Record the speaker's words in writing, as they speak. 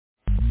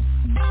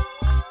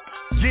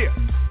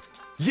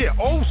Yeah,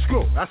 old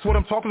school. That's what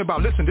I'm talking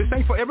about. Listen, this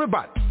ain't for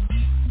everybody.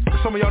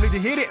 But some of y'all need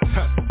to hear this.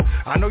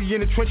 I know you're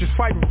in the trenches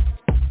fighting,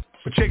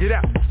 but check it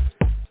out.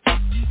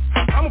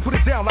 I'm gonna put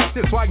it down like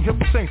this so I can help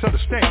the saints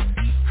understand.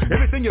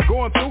 Everything you're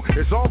going through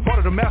is all part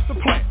of the master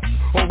plan.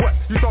 Or what?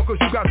 You thought cause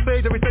you got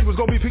saved everything was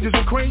gonna be peaches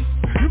and cream?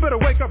 You better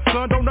wake up,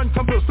 son. Don't nothing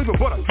come to a sleeper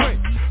but a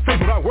dream.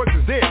 Faith without works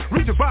is dead.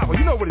 Read your Bible,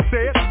 you know what it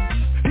says.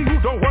 He who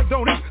don't work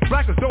don't eat.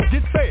 Slackers don't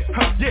get fed.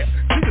 Yeah,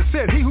 Jesus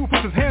said he who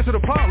puts his hand to the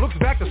plow looks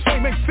back the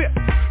same ain't fit.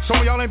 Some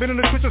of y'all ain't been in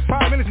the trenches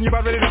 5 minutes and you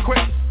about ready to quit.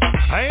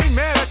 I ain't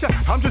mad at ya,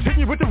 I'm just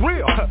hitting you with the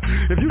real.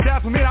 If you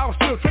died for me and I was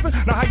still tripping,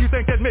 now how you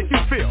think that make you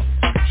feel?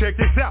 Check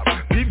this out,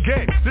 deep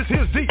game, this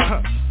here's deep.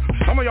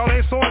 Some of y'all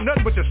ain't sowing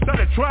nothing but you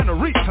started trying to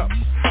reach.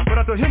 But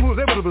unto him who is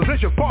able to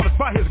possess your fathers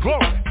by his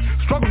glory.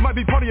 Struggles might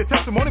be part of your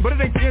testimony, but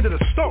it ain't the end of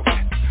the story.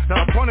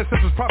 Now the point is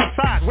this was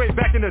prophesied way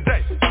back in the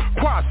day.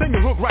 Choir, sing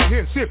your hook right here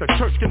and see if the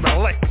church can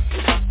relate.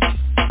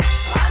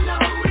 I know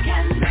we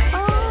can make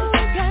it.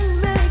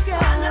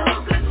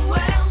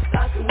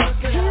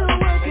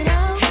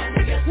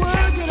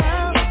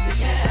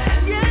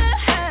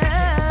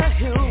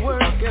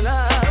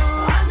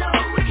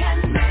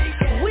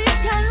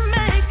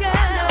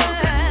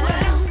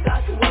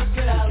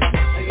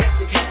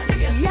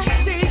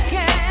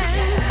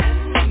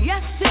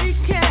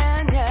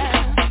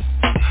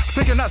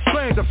 Not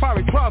strange, the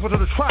fiery trials were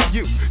to try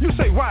you. You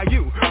say, why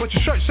you? But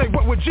your church say,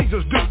 what would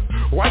Jesus do?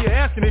 Why you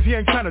asking if he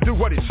ain't trying to do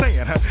what he's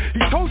saying? He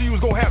told you he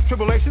was going to have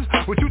tribulations,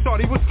 but you thought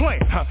he was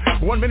playing.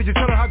 1 minute you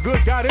tell him how good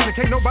God is and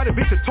can't nobody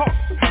beat your talk.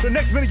 The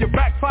next minute you're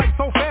backsliding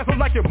so fast, it's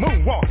like you're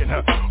moonwalking.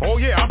 Oh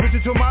yeah, I'm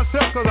preaching to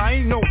myself cause I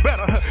ain't no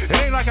better. It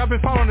ain't like I've been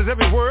following his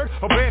every word,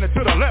 obeying it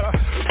to the letter.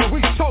 So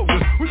we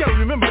soldiers, we gotta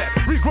remember that.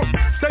 Regroup,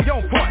 stay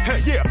on point.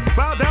 Yeah,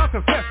 bow down,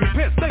 confess,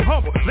 repent, stay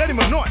humble, let him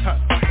anoint.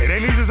 It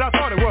ain't easy as I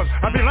thought it was.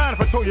 I'd be lying if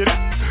I told you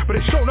that. But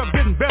it's showing up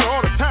getting better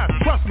all the time.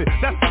 Trust me,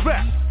 that's the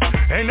fact.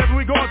 Ain't nothing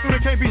we going through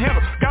that can't be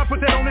handled. God put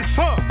that on his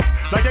son.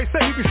 Like they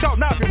say, you can shout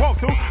now if you want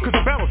to, cause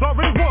the battle's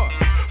already won.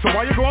 So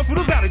while you're going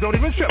through the valley, don't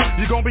even trip.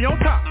 You're gonna be on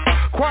top.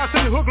 Choir,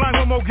 sing the hook line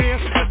one more again.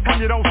 This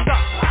time you don't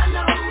stop. I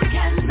know we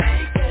can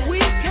make it. We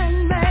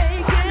can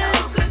make it. I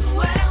know good and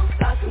well.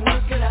 God can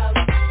work it out.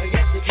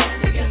 Yes, he can.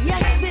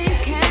 Yes, he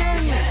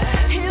can.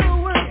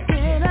 He'll work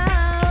it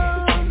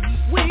out.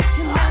 We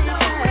can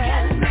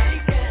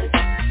make it.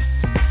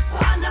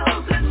 I know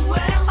good and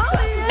well. Oh,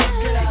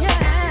 yeah.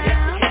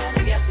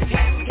 Yes, he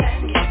can.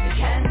 Yes, he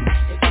can.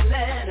 If you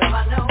let him, I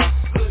know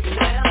good and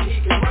well. He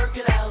can work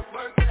it out.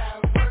 Work it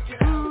out. Work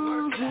it out.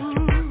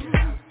 Work it out. Work it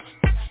out.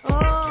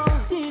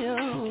 Oh,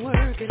 he'll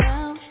work it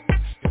out.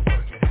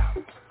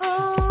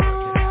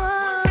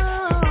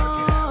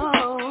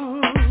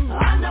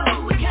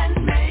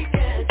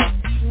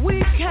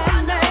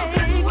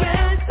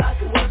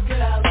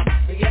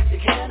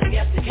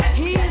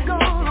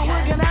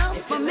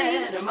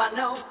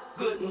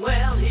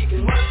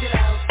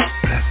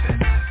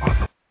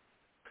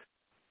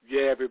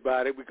 Yeah,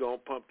 everybody, we're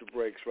going to pump the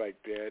brakes right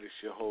there. This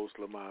is your host,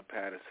 Lamont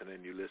Patterson,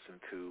 and you listen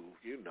to,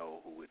 you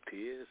know who it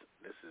is.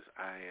 This is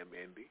I Am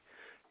Indie,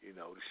 you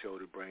know, the show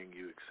to bring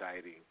you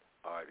exciting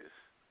artists,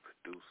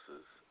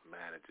 producers,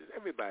 managers.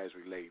 Everybody's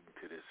relating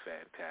to this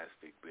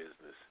fantastic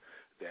business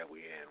that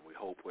we're in. We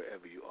hope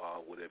wherever you are,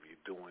 whatever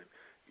you're doing,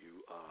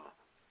 you are,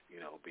 you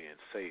know, being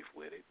safe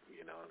with it,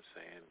 you know what I'm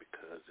saying,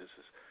 because this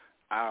is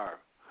our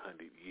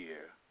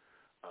 100-year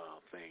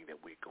thing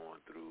that we're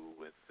going through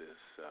with this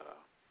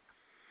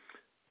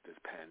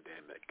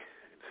pandemic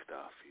and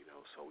stuff, you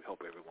know, so we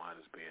hope everyone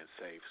is being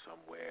safe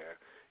somewhere,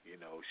 you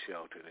know,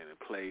 sheltered in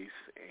place,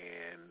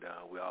 and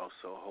we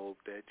also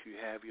hope that you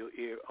have your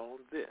ear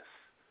on this.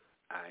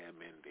 I Am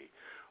Indie.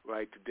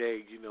 Right,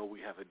 today, you know,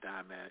 we have a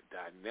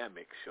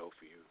dynamic show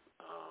for you.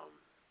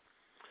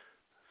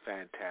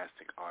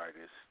 Fantastic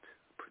artist,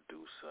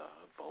 producer,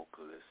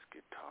 vocalist,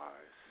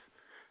 guitarist,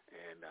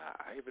 and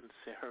I even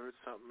heard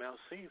something else,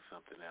 seen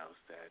something else,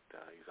 that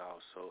he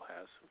also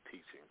has some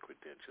teaching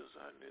credentials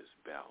under his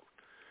belt.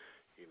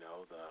 You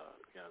know, the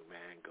young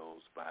man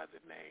goes by the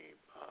name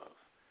of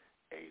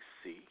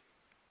AC,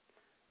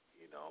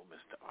 you know,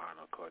 Mr.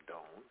 Arnold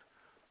Cordone.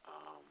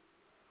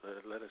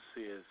 Let us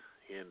see is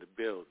he in the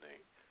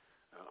building.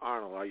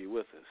 Arnold, are you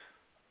with us?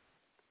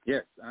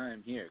 Yes, I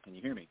am here. Can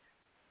you hear me?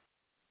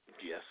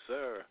 Yes,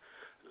 sir.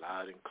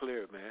 Loud and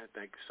clear, man.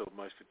 Thank you so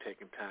much for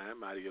taking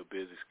time out of your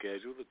busy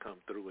schedule to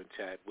come through and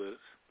chat with us.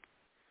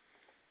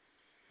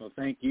 Well,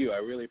 thank you. I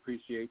really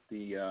appreciate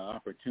the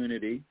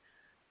opportunity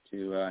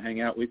to hang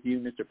out with you,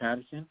 Mr.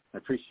 Patterson. I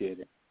appreciate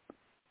it.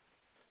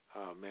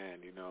 Oh, man,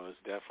 you know, it's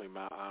definitely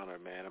my honor,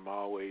 man. I'm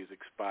always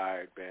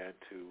inspired, man,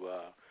 to,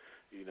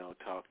 you know,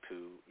 talk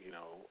to, you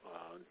know,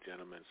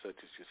 gentlemen such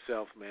as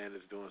yourself, man,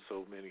 that's doing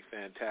so many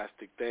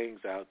fantastic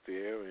things out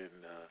there. And,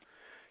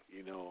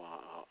 you know,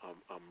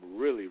 I'm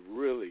really,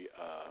 really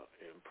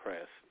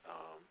impressed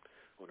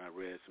when I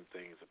read some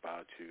things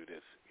about you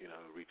that's, you know,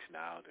 reaching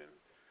out and,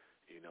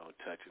 you know,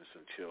 touching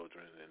some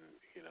children and,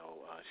 you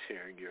know,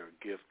 sharing your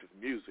gift of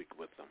music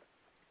with them.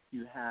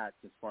 few hats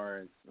as far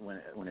as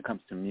when it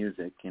comes to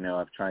music.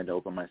 I've tried to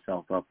open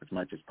myself up as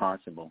much as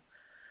possible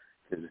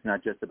because it's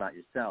not just about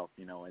yourself.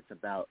 It's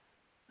about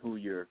who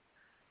you're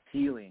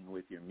healing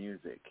with your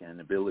music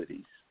and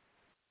abilities.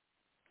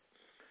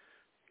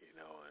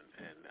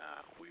 And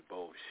we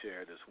both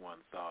share this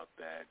one thought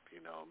that,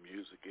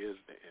 music is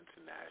the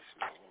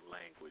international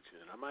language,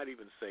 and I might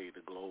even say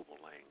the global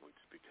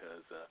language,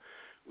 because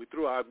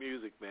through our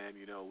music, man,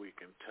 we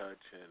can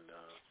touch and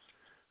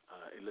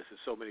elicit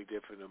so many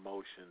different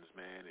emotions,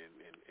 man,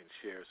 and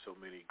share so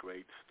many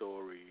great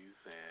stories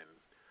and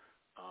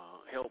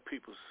help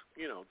people,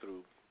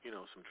 through,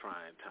 some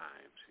trying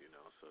times,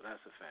 so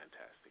that's a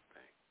fantastic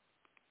thing.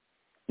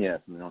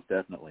 Yes, most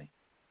definitely.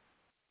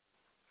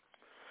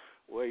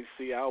 Well, you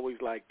see, I always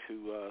like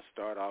to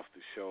start off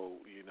the show,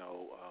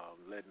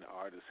 letting the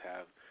artists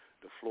have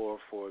the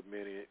floor for a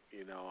minute.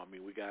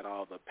 We got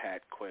all the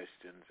pat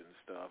questions and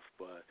stuff,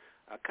 but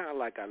I kind of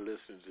like our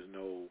listeners to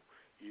know,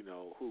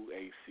 who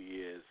AC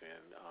is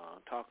and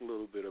talk a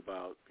little bit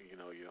about,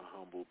 your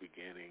humble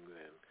beginnings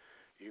and,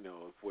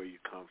 where you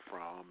come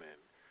from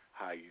and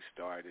how you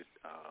started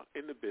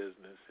in the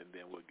business, and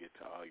then we'll get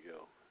to all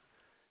your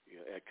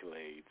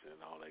accolades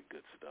and all that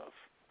good stuff.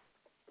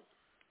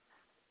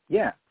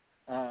 Yeah.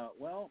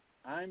 Well,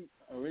 I'm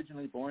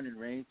originally born and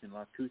raised in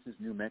Las Cruces,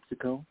 New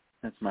Mexico.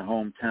 That's my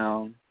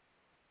hometown.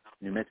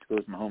 New Mexico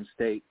is my home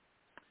state.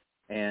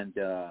 And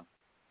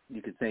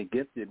you could say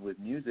gifted with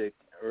music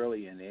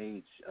early in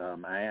age.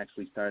 I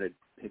actually started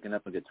picking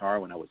up a guitar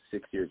when I was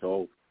 6 years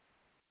old.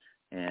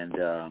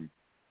 And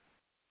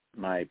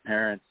my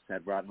parents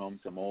had brought home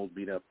some old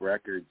beat-up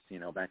records,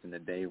 back in the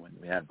day when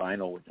we had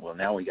vinyl. Well,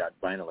 now we got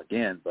vinyl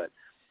again, but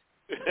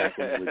back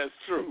when it was, that's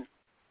true.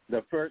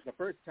 The first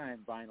time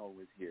vinyl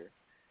was here,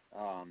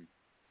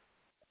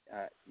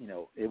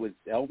 it was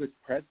Elvis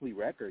Presley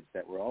records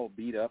that were all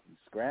beat up and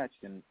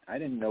scratched, and I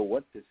didn't know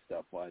what this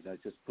stuff was. I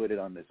just put it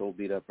on this old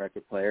beat up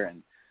record player,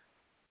 and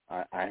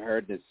I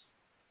heard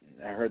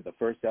the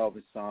first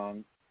Elvis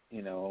song,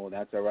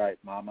 That's All Right,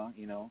 Mama,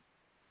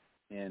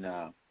 and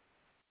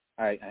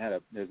I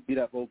had there's beat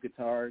up old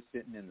guitar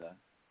sitting in the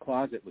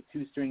closet with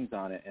 2 strings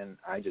on it, and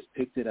I just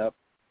picked it up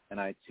and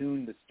I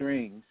tuned the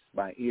strings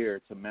by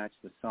ear to match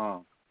the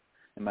song.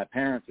 And my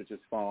parents were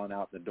just falling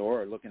out the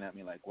door looking at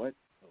me like, what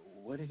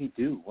did he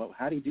do?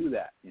 How did he do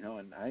that?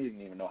 And I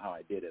didn't even know how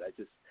I did it. I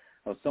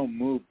was so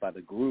moved by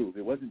the groove.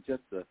 It wasn't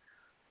just the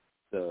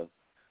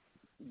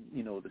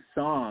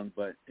song,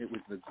 but it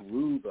was the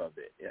groove of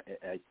it.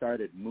 I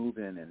started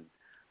moving,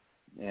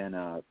 and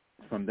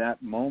from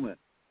that moment,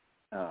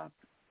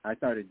 I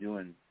started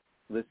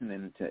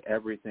listening to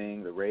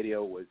everything. The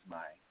radio was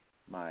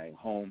my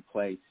home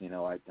place.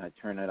 I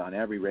turned it on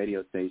every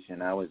radio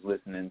station. I was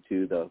listening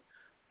to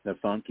the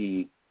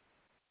funky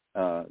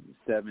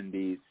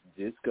 70s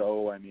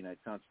disco. it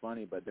sounds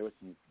funny, but there was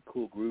some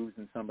cool grooves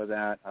in some of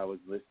that. I was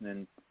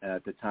listening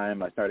at the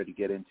time. I started to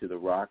get into the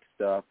rock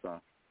stuff, the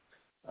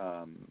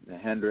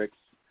Hendrix.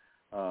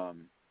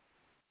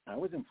 I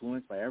was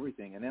influenced by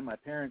everything. And then my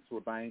parents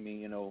were buying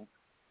me,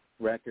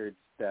 records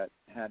that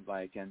had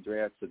like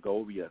Andrea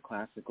Segovia,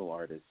 classical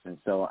artists. And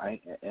so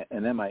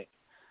and then my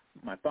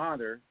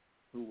father,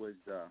 who was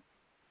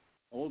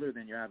older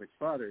than your average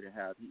father to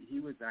have, he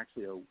was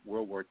actually a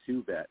World War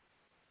II vet.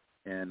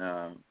 And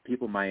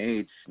people my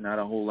age, not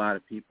a whole lot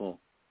of people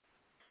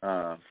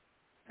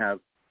have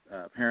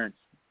parents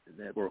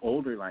that were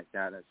older like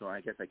that. So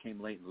I guess I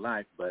came late in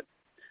life. But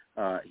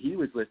he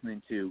was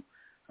listening to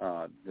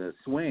the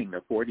swing,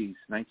 the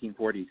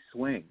 1940s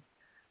swing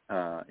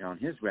on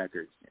his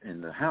records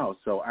in the house.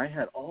 So I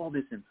had all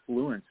this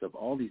influence of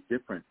all these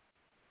different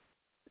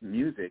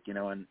music,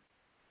 and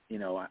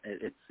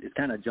it's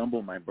kind of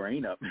jumbled my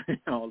brain up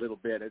a little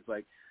bit. It's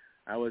like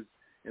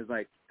it's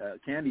like a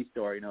candy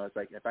store, it's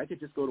like if I could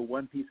just go to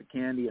one piece of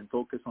candy and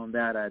focus on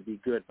that, I'd be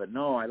good. But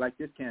no, I like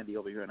this candy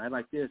over here, and I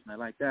like this, and I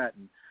like that.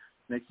 And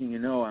next thing you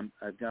know,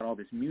 I've got all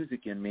this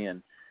music in me.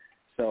 And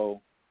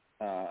so,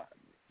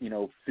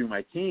 through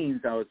my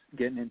teens, I was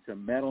getting into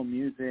metal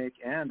music,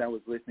 and I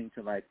was listening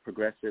to like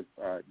progressive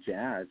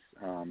jazz,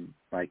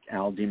 like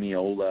Al Di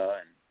Meola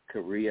and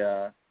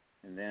Korea.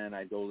 And then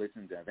I go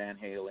listen to Van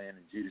Halen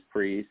and Judas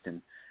Priest,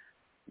 and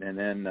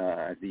then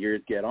as the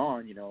years get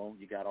on,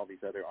 you got all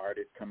these other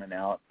artists coming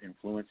out,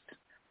 influenced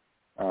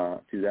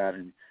to that.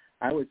 And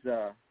I was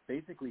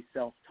basically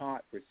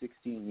self-taught for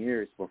 16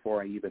 years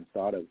before I even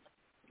thought of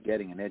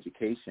getting an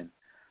education.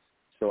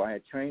 So I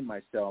had trained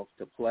myself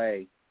to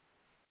play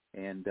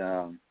and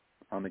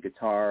on the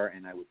guitar,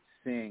 and I would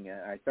sing.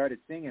 I started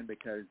singing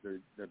because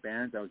the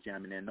bands I was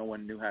jamming in, no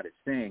one knew how to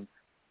sing.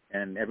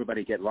 And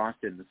everybody get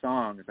lost in the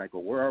song. It's like,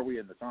 well, where are we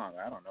in the song?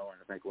 I don't know.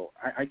 And it's like, well,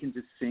 I can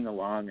just sing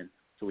along, and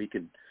so we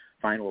can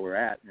find where we're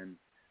at. And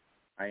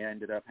I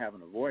ended up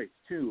having a voice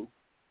too.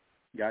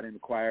 Got in the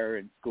choir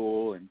in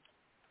school, and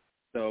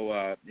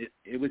so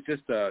it was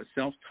just a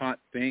self-taught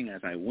thing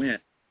as I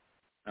went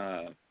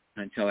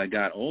until I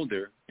got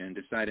older and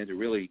decided to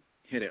really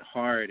hit it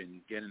hard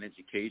and get an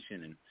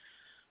education.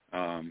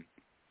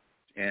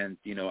 And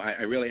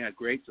I really had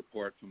great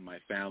support from my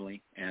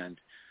family, and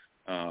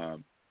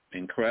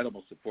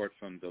incredible support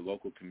from the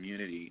local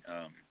community.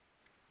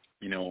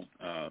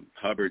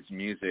 Hubbard's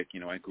Music,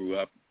 I grew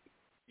up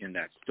in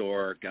that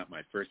store, got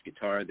my first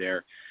guitar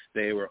there.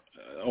 They were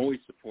always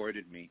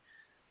supported me,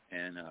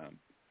 and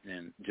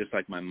just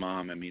like my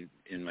mom,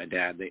 and my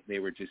dad, they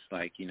were just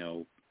like,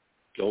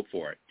 go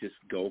for it, just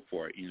go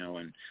for it,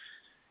 and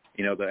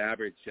the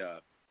average,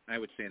 I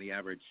would say the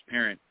average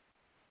parent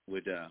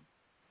would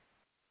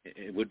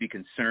be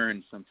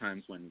concerned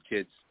sometimes when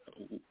kids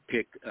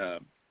pick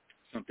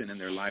something in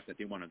their life that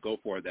they want to go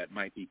for that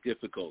might be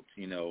difficult.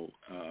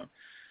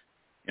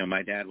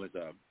 My dad was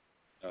a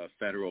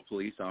federal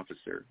police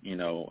officer,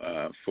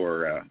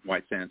 for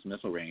White Sands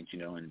Missile Range,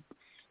 and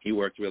he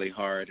worked really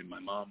hard. And my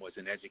mom was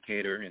an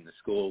educator in the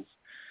schools.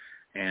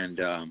 And,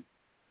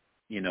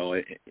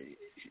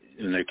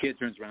 when their kid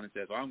turns around and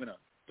says, I'm going to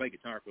play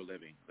guitar for a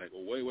living. Like,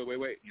 well,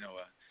 wait.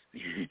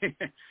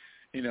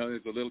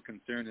 There's a little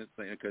concern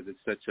because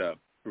it's such a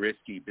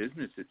risky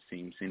business, it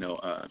seems,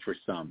 for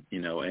some,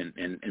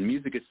 and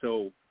music is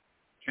so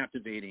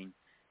captivating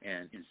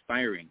and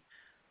inspiring.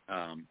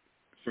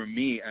 For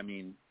me,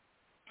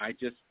 I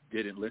just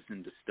didn't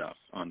listen to stuff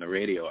on the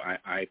radio.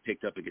 I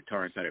picked up a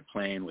guitar and started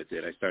playing with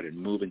it. I started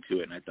moving to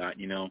it, and I thought,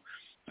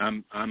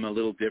 I'm a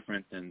little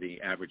different than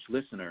the average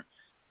listener.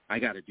 I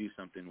got to do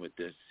something with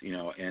this,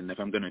 and if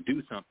I'm going to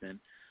do something,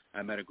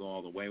 I better go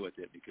all the way with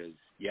it because,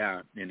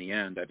 in the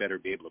end, I better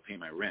be able to pay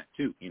my rent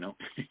too,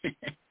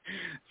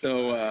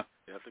 So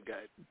definitely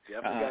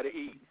got to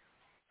eat.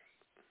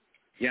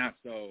 Yeah,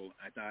 so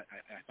I thought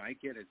if I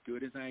get as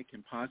good as I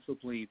can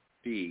possibly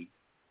be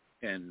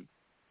and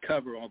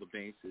cover all the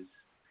bases,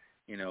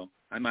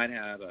 I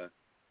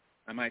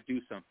might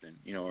do something,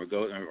 or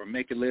go or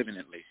make a living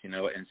at least,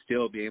 and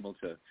still be able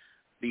to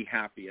be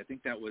happy. I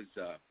think that was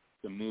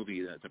the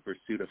movie, The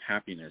Pursuit of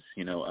Happiness.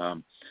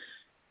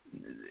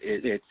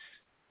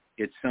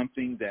 It's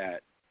something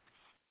that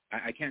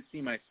I can't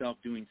see myself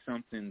doing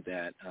something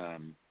that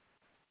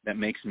that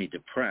makes me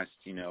depressed,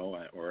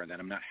 or that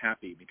I'm not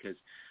happy, because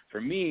for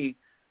me,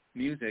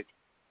 music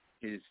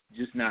is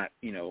just not,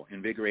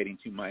 invigorating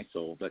to my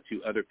soul, but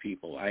to other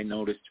people. I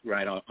noticed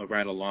right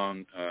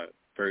along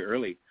very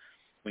early,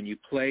 when you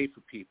play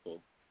for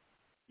people,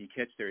 you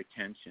catch their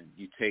attention.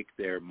 You take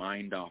their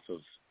mind off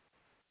of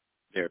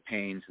their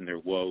pains and their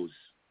woes,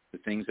 the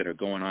things that are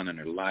going on in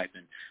their life.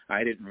 And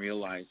I didn't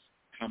realize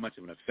how much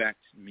of an effect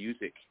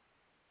music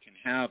can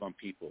have on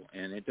people.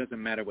 And it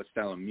doesn't matter what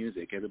style of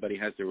music. Everybody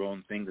has their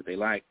own thing that they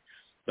like.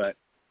 But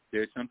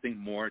there's something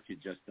more to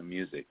just the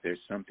music. There's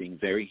something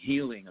very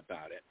healing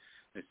about it.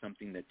 There's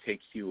something that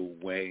takes you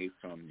away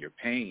from your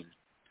pain,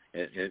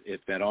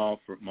 if at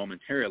all,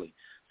 momentarily.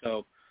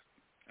 So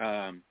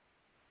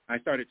I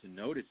started to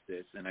notice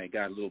this, and I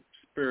got a little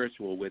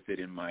spiritual with it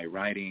in my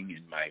writing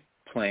and my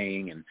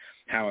playing and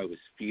how I was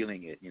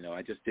feeling it.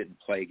 I just didn't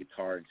play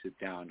guitar and sit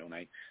down. When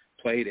I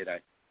played it,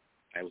 I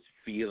was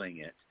feeling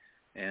it.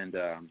 And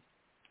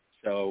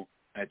so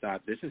I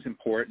thought, this is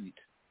important.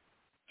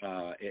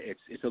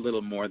 It's a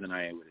little more than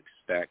I would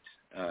expect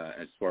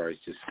as far as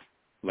just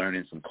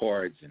learning some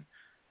chords and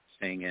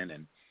singing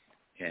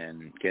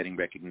and getting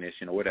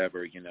recognition or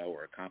whatever,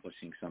 or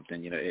accomplishing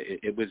something.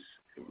 It was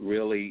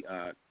really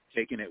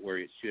taking it where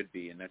it should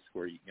be, and that's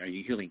where are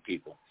you healing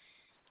people?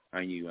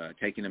 Are you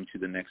taking them to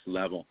the next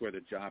level where the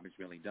job is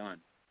really done?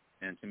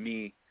 And to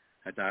me,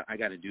 I thought, I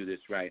got to do this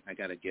right. I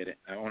got to get it.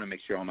 I want to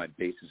make sure all my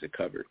bases are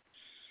covered.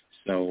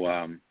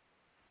 So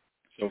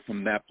so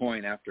from that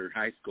point, after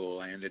high school,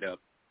 I ended up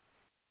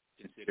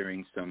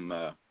considering some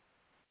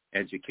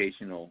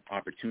educational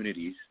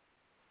opportunities.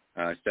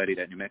 I studied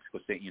at New Mexico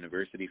State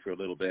University for a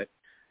little bit,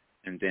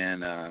 and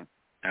then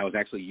I was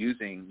actually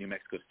using New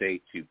Mexico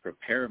State to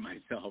prepare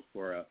myself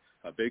for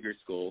a bigger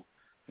school,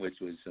 which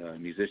was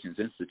Musicians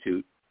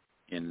Institute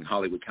in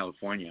Hollywood,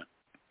 California.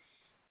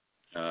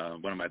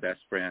 One of my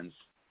best friends,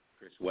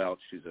 Chris Welch,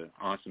 who's an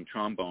awesome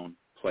trombone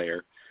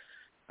player,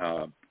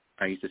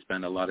 I used to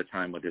spend a lot of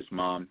time with his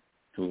mom,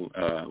 who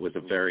was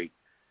a very,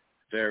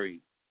 very,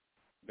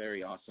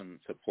 very awesome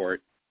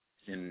support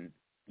in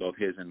both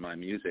his and my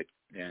music.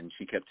 And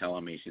she kept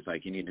telling me, she's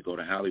like, you need to go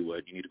to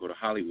Hollywood. You need to go to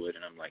Hollywood.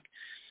 And I'm like,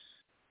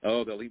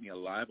 oh, they'll leave me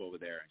alive over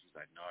there. And she's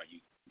like, no,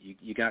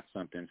 you got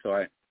something. So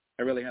I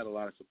really had a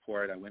lot of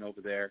support. I went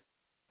over there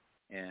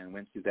and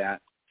went through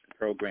that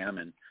program.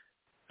 And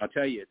I'll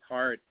tell you, it's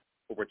hard.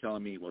 People were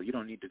telling me, well, you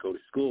don't need to go to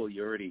school.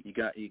 You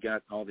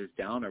got all this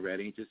down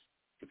already. Just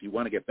if you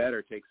want to get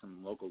better, take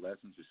some local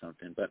lessons or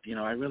something. But,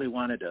 I really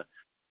wanted to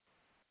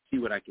see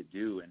what I could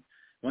do. And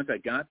once I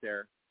got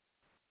there,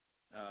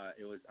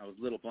 I was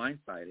a little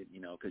blindsided,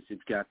 because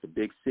you've got the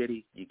big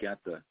city, you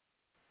got the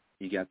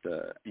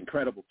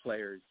incredible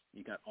players,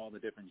 you got all the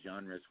different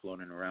genres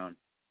floating around,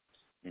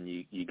 and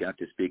you got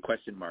this big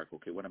question mark.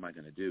 Okay, what am I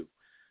going to do?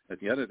 But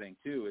the other thing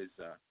too is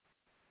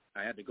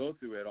I had to go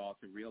through it all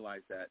to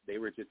realize that they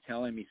were just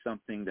telling me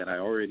something that I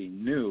already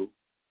knew,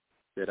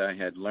 that I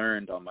had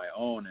learned on my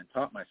own and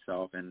taught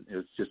myself, and it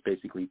was just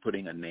basically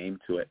putting a name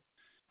to it,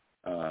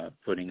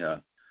 putting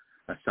a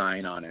a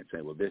sign on it,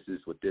 say, well, this is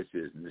what this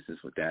is, and this is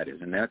what that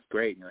is, and that's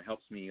great. It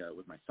helps me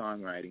with my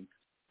songwriting,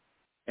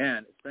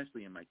 and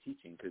especially in my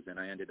teaching, because then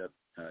I ended up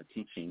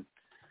teaching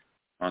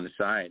on the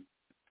side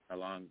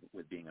along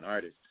with being an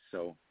artist.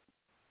 So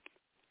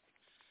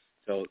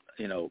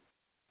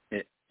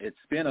it's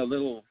been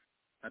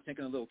I've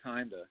taken a little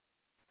time to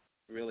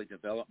really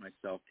develop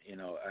myself.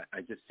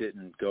 I just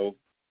didn't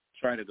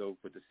try to go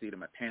with the seat of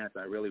my pants.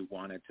 I really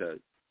wanted to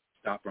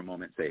stop for a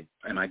moment and say,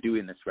 am I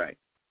doing this right?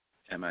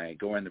 Am I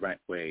going the right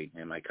way?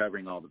 Am I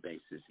covering all the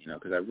bases?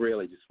 Because I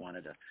really just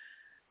wanted to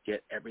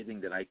get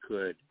everything that I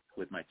could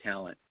with my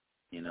talent.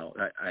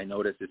 I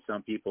noticed that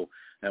some people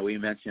that we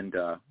mentioned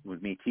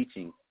with me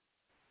teaching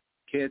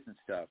kids and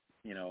stuff,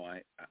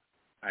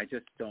 I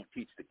just don't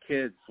teach the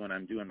kids when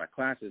I'm doing my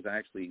classes. I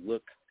actually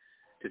look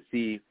to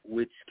see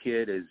which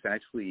kid is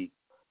actually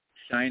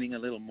shining a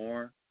little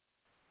more,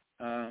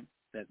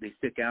 that they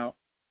stick out.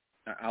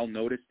 I'll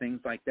notice things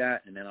like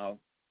that, and then I'll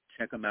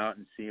check them out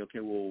and see, okay,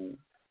 well,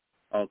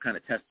 I'll kind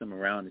of test them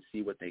around to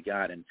see what they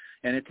got. And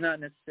it's not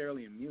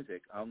necessarily in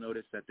music. I'll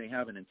notice that they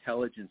have an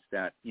intelligence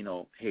that,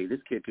 hey, this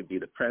kid could be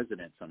the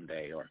president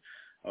someday,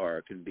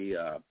 or can be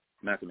a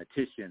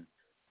mathematician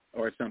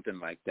or something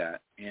like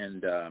that.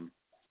 And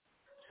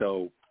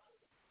so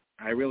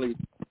I really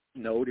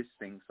notice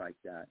things like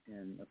that.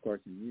 And, of course,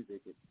 in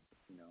music, it's,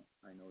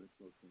 I notice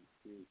those things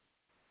too.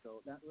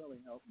 So that really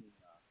helped me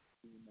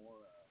be more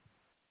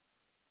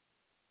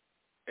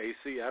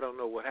AC, I don't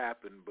know what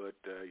happened, but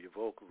your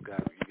vocals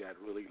got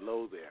really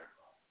low there.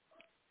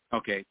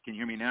 Okay, can you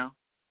hear me now?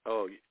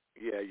 Oh,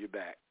 yeah, you're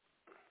back.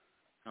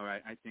 All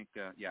right, I think,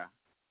 yeah.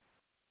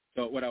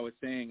 So what I was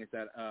saying is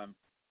that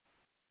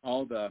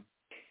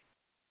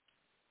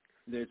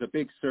there's a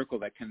big circle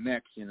that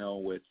connects,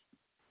 with,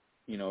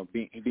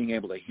 being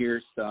able to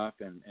hear stuff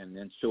and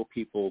then show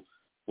people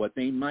what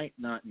they might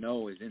not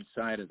know is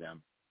inside of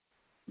them,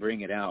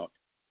 bring it out.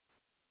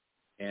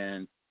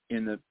 And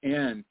in the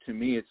end, to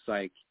me, it's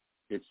like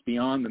it's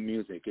beyond the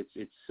music.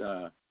 It's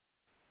a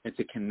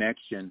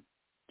connection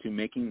to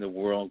making the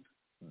world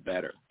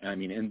better. I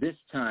mean, in this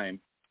time,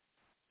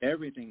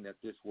 everything that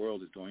this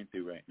world is going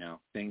through right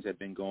now, things have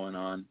been going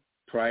on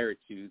prior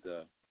to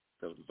the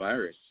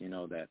virus.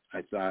 That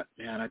I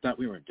thought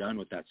we were done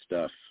with that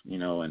stuff.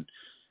 And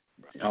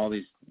all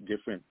these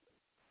different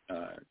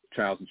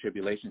trials and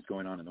tribulations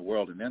going on in the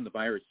world, and then the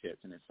virus hits,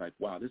 and it's like,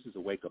 wow, this is a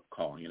wake-up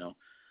call.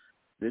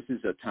 This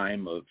is a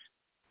time of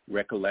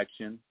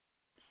recollection,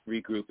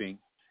 regrouping,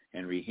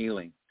 and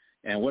rehealing.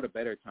 And what a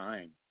better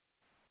time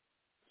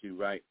to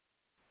write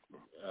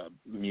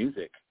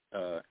music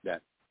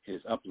that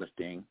is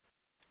uplifting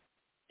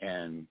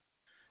and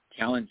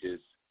challenges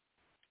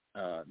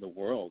the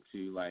world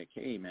to, like,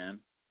 hey, man,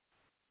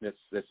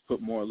 let's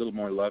put a little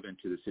more love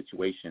into the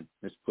situation.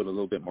 Let's put a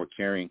little bit more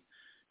caring.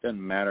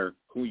 Doesn't matter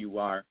who you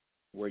are,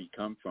 where you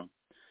come from.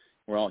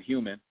 We're all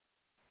human.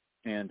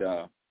 And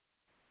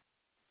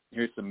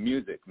here's some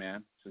music,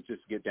 man. So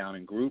just get down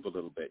and groove a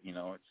little bit,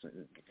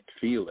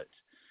 feel it.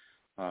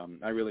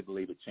 I really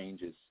believe it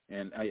changes.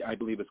 And I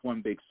believe it's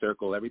one big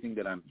circle. Everything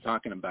that I'm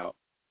talking about,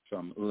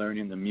 from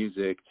learning the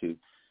music to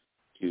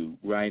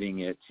writing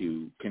it,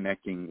 to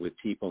connecting with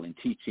people and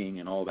teaching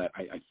and all that,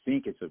 I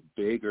think it's a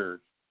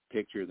bigger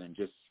picture than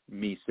just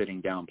me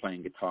sitting down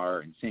playing guitar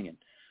and singing.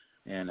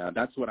 And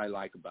that's what I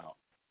like about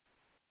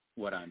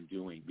what I'm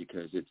doing,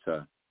 because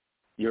it's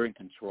you're in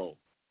control,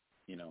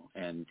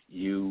 and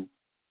you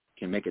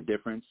can make a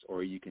difference,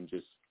 or you can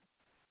just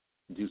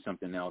do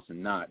something else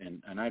and not.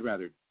 And I'd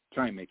rather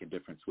try and make a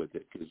difference with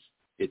it, because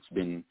it's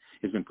been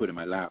put in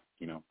my lap,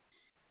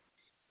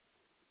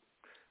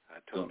 I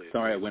totally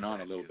sorry I went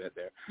on a little bit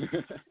there.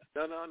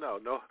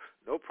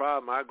 No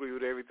problem. I agree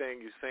with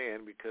everything you're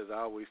saying, because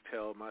I always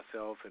tell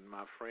myself and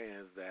my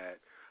friends that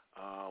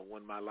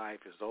when my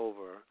life is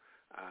over,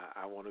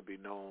 I want to be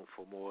known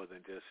for more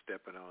than just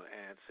stepping on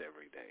ants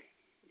every day.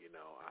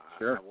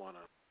 Sure. I want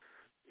to,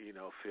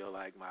 feel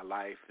like my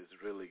life has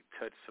really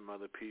touched some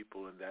other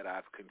people, and that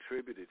I've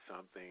contributed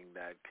something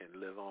that can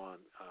live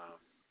on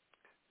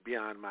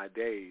beyond my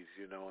days,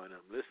 And I'm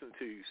listening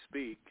to you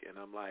speak, and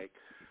I'm like,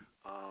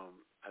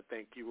 I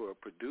think you were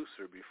a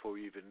producer before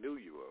you even knew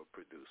you were a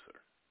producer.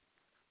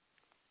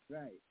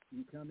 Right.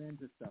 You come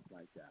into stuff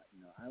like that.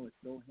 I was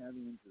so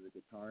heavy into the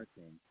guitar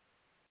thing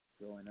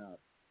growing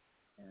up,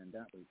 and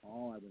that was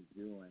all I was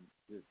doing,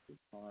 just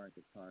guitar.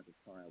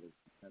 I would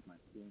have my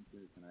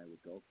experiences, and I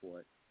would go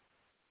for it.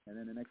 And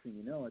then the next thing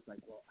you know, it's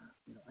like, well,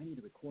 I need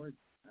to record.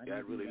 You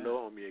got really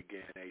low on me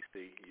again,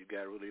 AC. You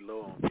got really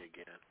low on me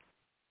again.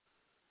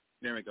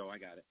 There we go. I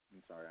got it.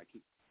 I'm sorry. I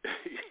keep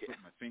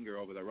putting my finger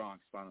over the wrong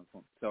spot on the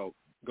phone. So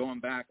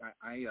going back,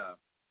 I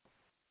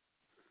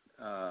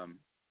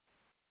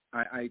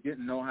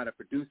didn't know how to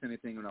produce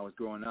anything when I was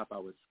growing up. I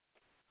was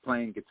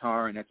playing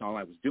guitar, and that's all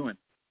I was doing.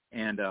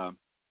 And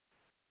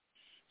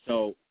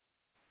so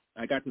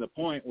I got to the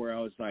point where I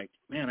was like,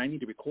 man, I need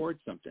to record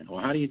something. Well,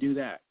 how do you do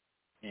that?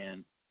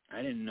 And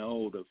I didn't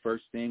know the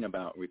first thing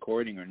about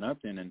recording or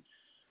nothing, and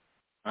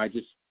I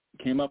just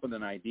came up with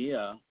an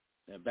idea.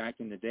 Back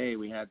in the day,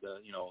 we had the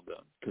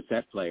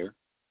cassette player,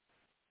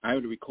 I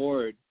would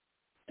record,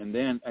 and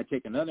then I'd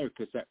take another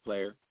cassette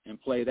player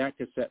and play that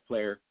cassette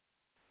player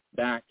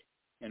back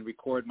and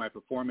record my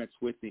performance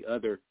with the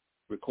other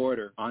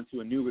recorder onto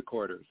a new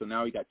recorder. So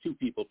now we got two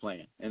people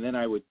playing. And then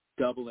I would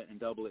double it and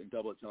double it and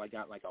double it until I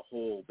got like a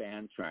whole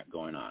band track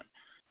going on.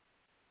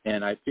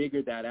 And I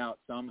figured that out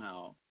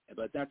somehow.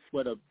 But that's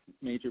what a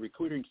major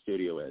recording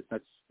studio is.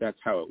 That's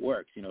how it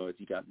works. You know,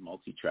 you got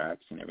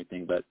multi-tracks and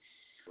everything. But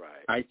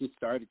right. I just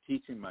started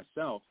teaching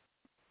myself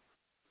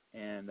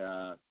and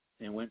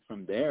went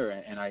from there.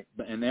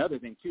 And the other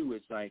thing, too,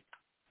 is like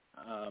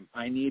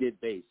I needed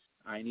bass.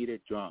 I needed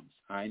drums.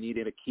 I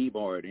needed a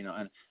keyboard, you know,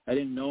 and I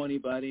didn't know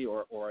anybody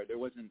or there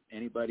wasn't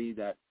anybody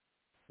that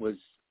was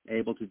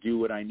able to do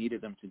what I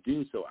needed them to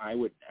do. So I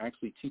would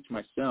actually teach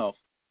myself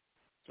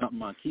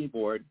something on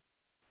keyboard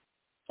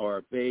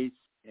or bass,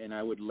 and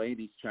I would lay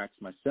these tracks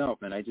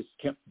myself. And I just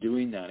kept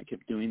doing that.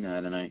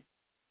 And I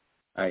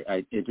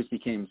it just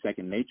became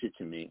second nature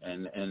to me.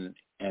 And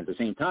at the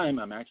same time,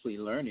 I'm actually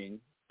learning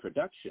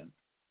production,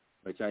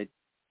 which I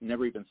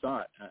never even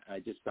thought. I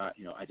just thought,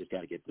 you know, I just got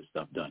to get this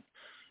stuff done.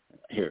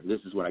 Here, this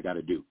is what I got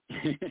to do.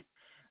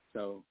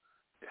 So,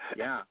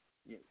 yeah,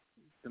 it's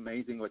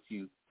amazing what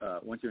you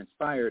once you're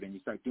inspired and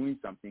you start doing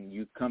something,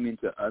 you come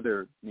into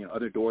other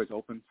doors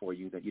open for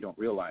you that you don't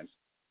realize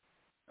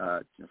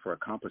for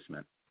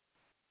accomplishment.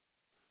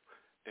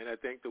 And I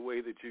think the way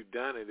that you've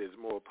done it is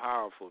more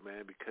powerful,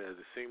 man, because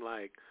it seemed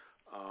like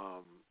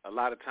a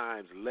lot of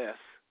times less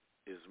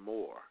is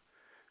more.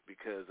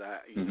 Because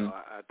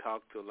I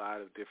talked to a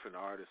lot of different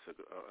artists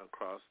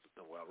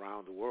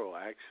around the world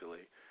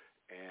actually.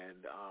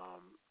 And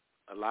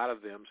a lot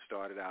of them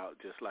started out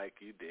just like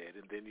you did,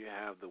 and then you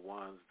have the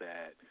ones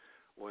that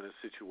were in a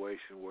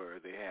situation where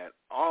they had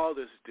all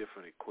this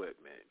different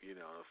equipment, you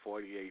know,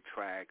 48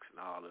 tracks and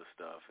all this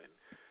stuff, and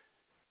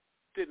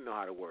didn't know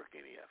how to work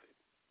any of it.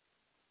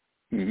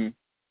 Mm-hmm.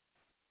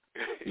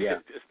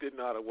 Yeah. Just didn't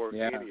know how to work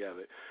any of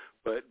it.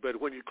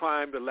 But when you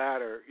climb the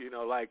ladder, you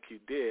know, like you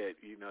did,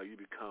 you know, you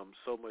become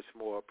so much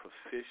more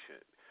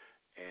proficient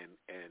and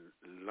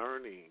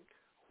learning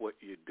what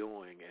you're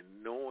doing and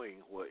knowing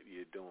what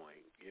you're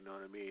doing, you know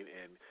what I mean?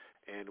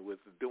 And with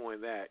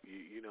doing that,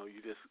 you know,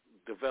 you just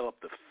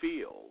develop the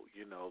feel,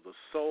 you know, the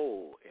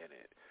soul in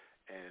it.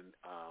 And,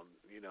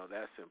 you know,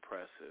 that's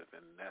impressive.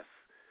 And that's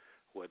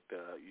what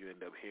you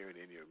end up hearing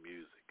in your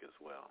music as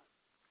well.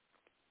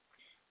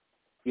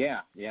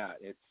 Yeah.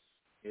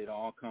 It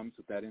all comes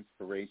with that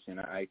inspiration.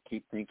 I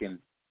keep thinking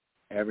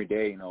every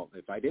day, you know,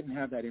 if I didn't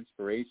have that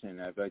inspiration,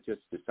 if I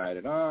just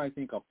decided, I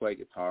think I'll play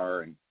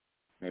guitar and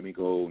maybe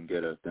go and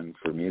get a thing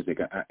for music.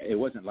 It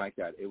wasn't like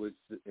that. It was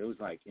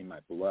like in my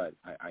blood.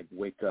 I'd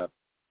wake up.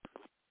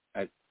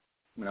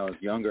 When I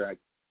was younger, I'd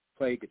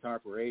play guitar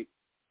for 8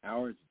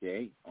 hours a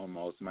day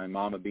almost. My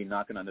mom would be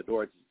knocking on the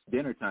door. It's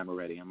dinner time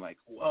already. I'm like,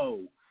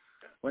 whoa,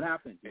 what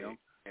happened? You know.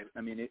 And,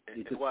 I mean, it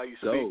just while you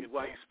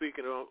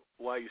speaking on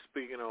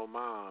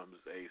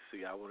moms,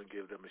 AC, I want to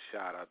give them a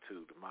shout out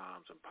to the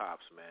moms and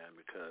pops, man,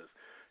 because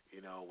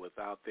you know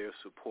without their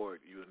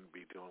support, you wouldn't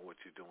be doing what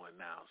you're doing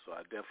now. So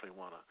I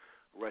definitely want to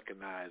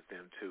recognize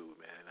them too,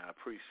 man. I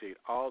appreciate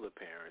all the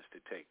parents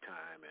that take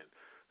time and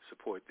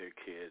support their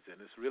kids, and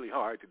it's really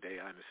hard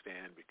today, I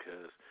understand,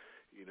 because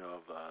you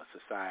know of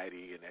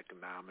society and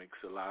economics.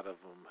 A lot of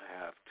them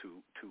have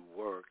to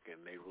work, and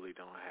they really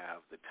don't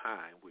have the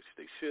time, which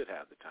they should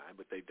have the time,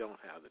 but they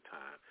don't have the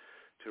time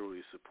to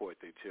really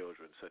support their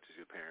children such as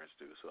your parents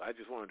do. So I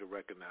just wanted to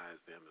recognize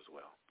them as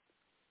well.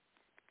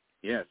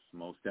 Yes,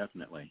 most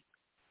definitely.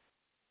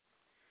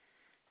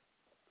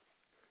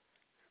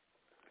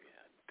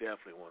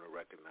 Definitely want to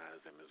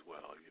recognize them as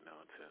well, you know,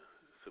 to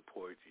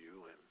support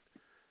you and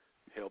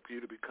help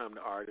you to become the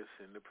artist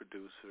and the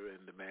producer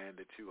and the man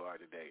that you are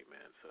today,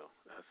 man. So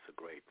that's a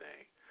great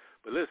thing.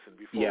 But listen,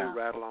 before we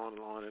rattle on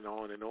and on and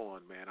on and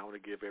on, man, I want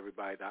to give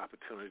everybody the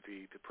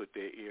opportunity to put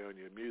their ear on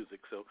your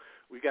music. So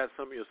we got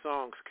some of your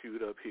songs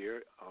queued up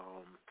here.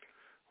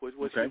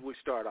 What should we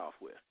start off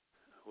with?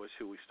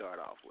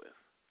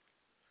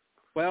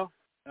 Well,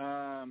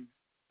 I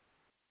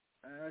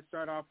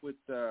start off with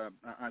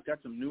I've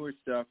got some newer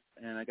stuff,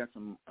 and I got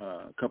some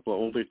a couple of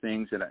older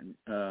things that I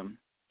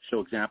show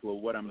example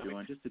of what I'm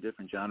doing, just the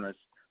different genres.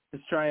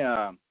 Let's try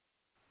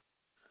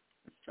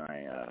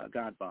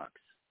God Box.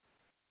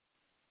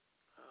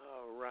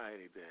 All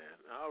righty then.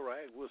 All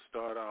right, we'll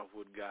start off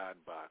with God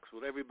Box.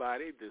 Well,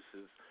 everybody, this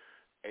is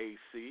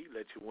AC.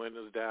 Let your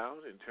windows down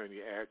and turn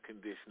your air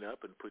conditioner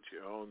up and put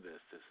you on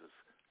this. This is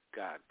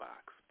God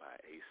Box by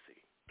AC.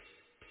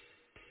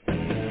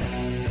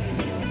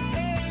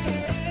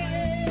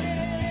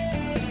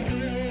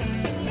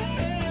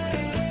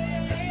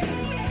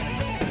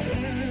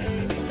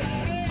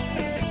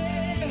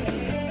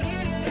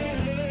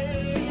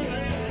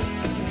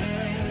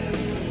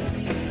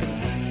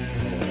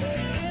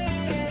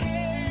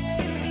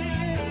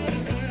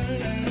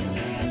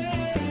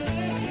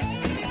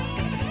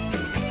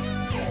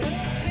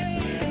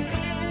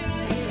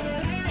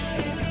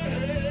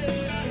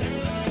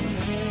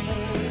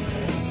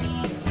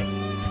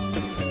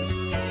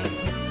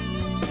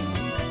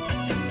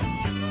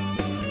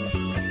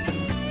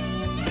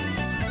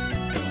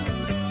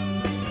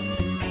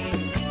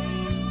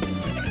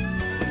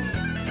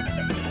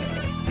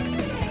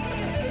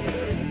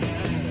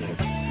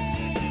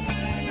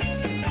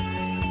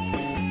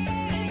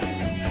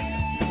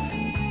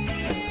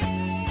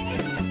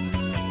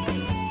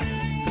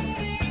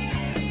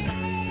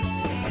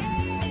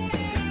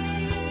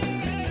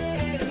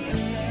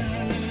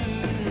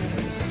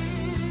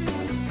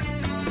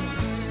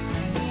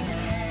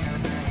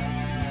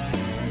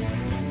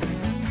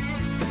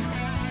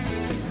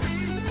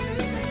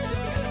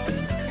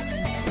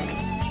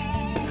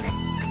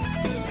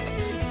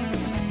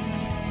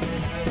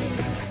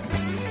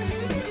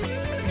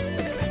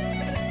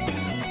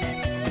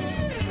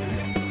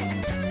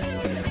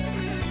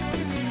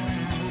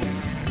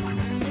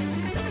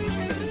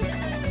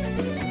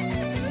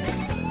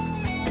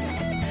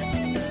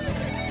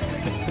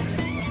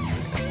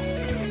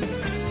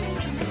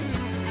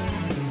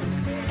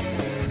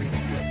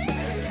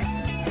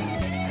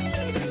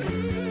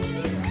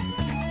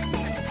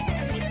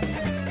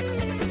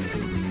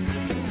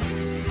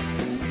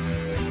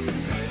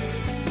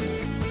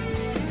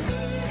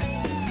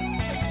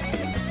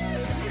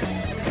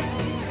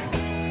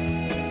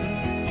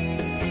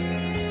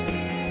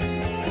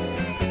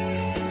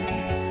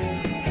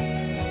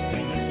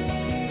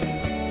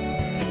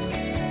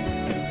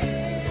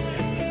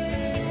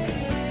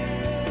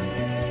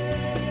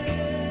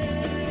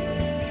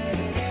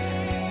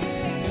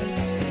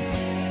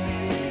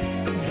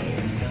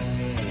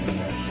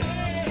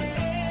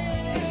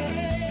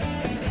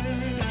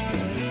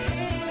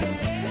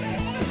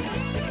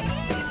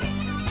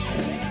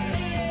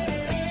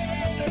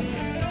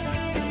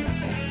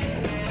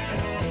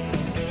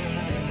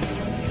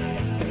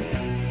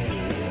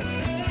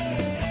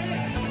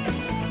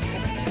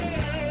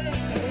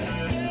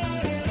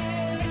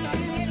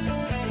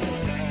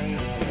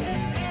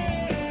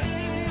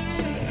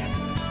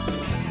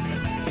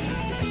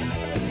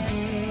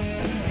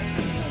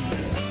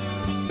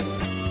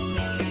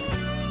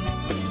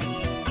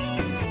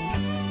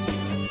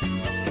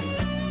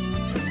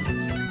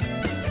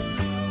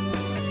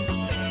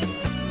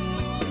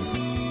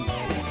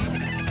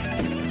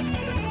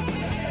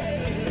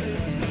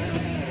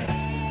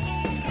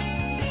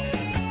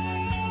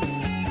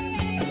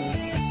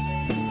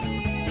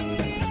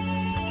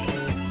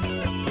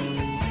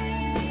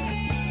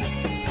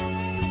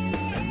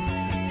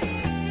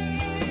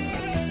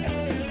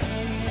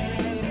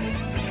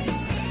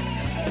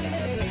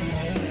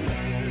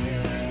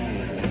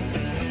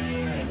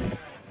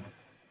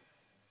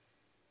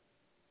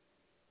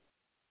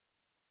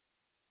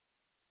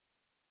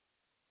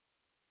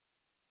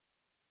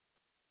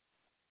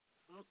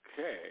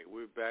 Okay,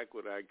 we're back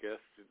with our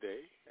guest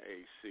today.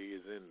 AC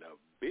is in the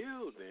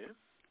building.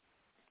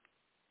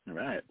 All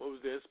right. What was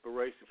the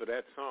inspiration for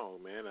that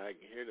song, man? I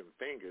can hear them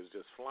fingers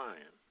just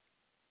flying.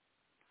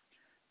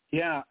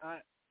 Yeah, I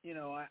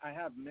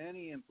have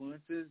many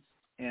influences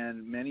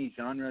and many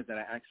genres that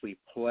I actually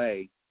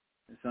play.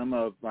 Some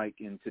of, like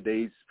in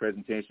today's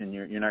presentation,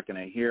 you're not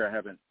going to hear. I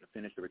haven't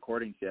finished the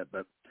recordings yet,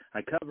 but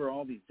I cover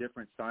all these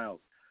different styles.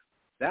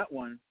 That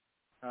one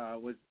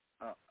was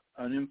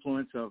an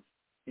influence of,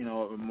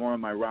 more of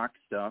my rock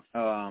stuff.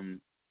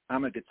 I'm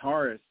a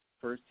guitarist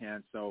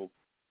firsthand, so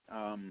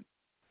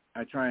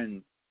I try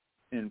and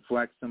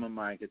inflect some of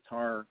my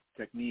guitar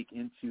technique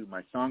into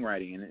my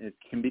songwriting, and it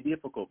can be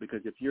difficult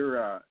because if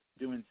you're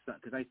doing,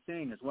 because I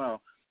sing as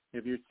well,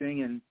 if you're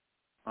singing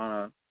on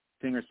a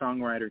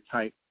singer-songwriter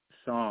type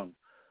song,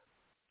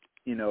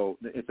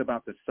 it's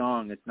about the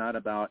song. It's not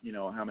about,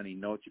 how many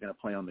notes you're going to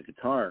play on the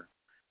guitar.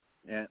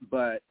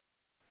 But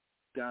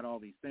got all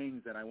these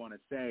things that I want to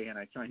say, and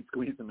I try and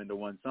squeeze them into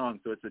one song.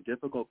 So it's a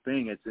difficult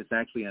thing. It's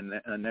actually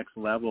a next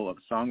level of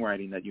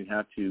songwriting that you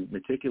have to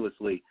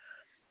meticulously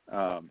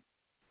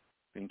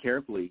and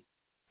carefully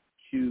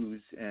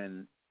choose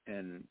and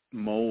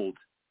mold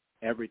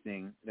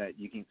everything that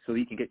you can, so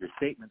you can get your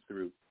statements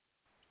through.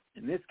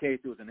 In this case,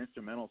 it was an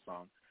instrumental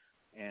song,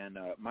 and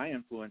my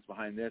influence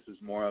behind this was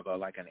more of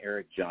like an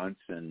Eric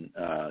Johnson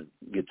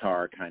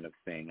guitar kind of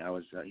thing.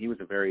 He was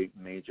a very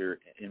major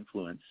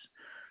influence,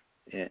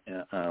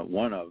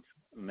 one of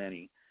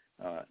many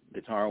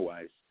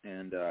guitar-wise,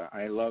 and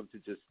I love to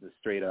just the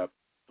straight up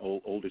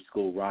older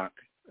school rock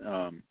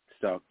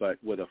stuff, but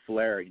with a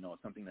flair,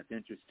 something that's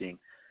interesting.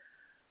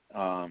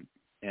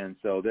 And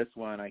so this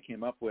one I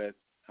came up with,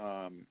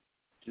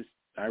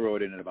 I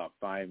wrote it in about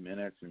 5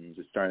 minutes and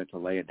just started to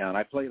lay it down.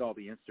 I played all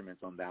the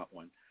instruments on that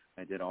one.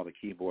 I did all the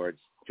keyboards,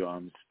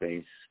 drums,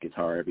 bass,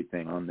 guitar,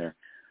 everything on there.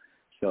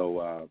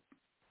 So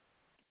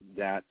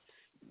that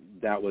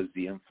was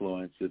the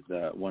influence of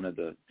one of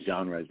the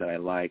genres that I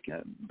like,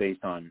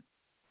 based on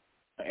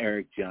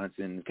Eric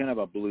Johnson, kind of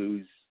a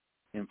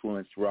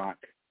blues-influenced rock,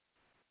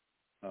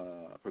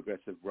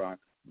 progressive rock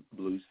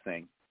blues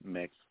thing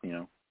mix,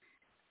 Yeah,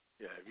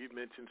 you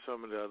mentioned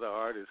some of the other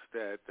artists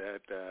that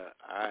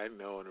I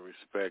know and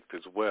respect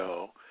as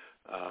well.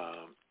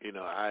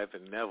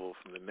 Ivan Neville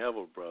from the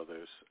Neville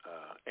Brothers.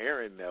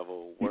 Aaron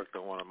Neville worked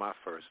on one of my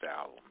first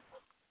albums.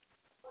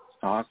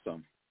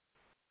 Awesome.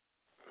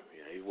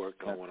 Yeah, he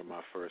worked on one of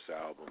my first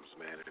albums,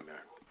 man, in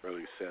the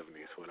early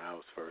 70s when I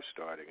was first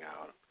starting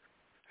out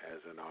as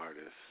an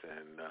artist,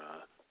 and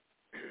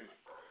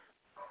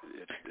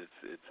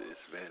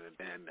it's been,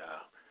 and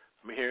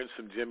I'm hearing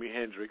some Jimi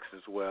Hendrix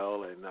as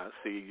well, and I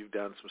see you've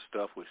done some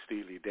stuff with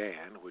Steely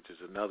Dan, which is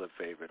another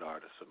favorite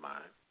artist of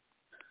mine.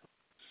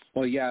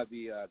 Well, yeah,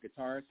 the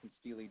guitarist from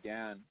Steely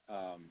Dan,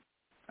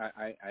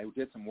 I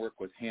did some work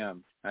with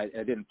him. I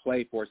didn't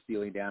play for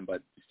Steely Dan,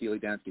 but Steely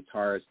Dan's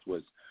guitarist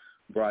was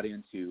brought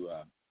in to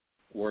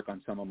work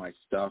on some of my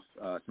stuff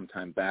some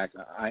time back.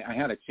 I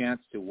had a chance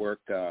to work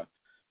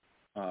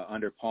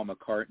under Paul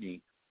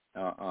McCartney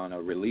on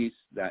a release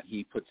that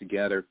he put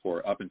together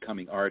for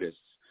up-and-coming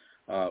artists.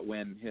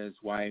 When his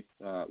wife,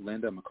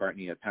 Linda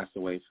McCartney, had passed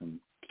away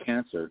from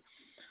cancer,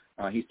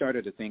 he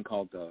started a thing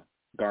called the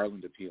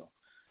Garland Appeal.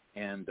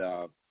 And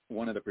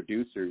one of the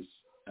producers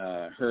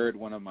heard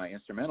one of my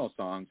instrumental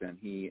songs, and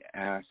he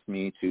asked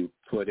me to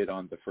put it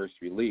on the first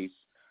release.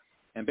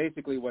 And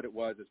basically what it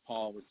was is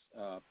Paul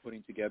was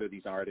putting together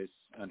these artists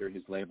under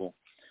his label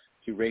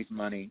to raise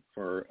money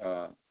for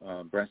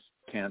breast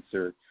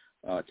cancer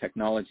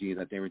technology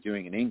that they were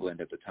doing in England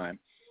at the time.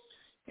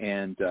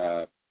 And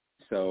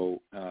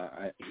so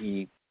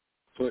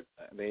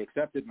they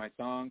accepted my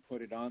song,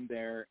 put it on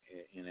there,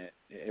 and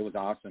it was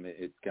awesome.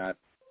 It got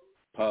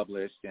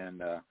published,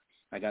 and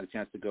I got a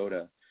chance to go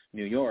to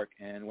New York.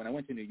 And when I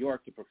went to New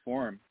York to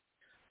perform,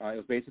 it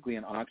was basically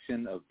an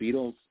auction of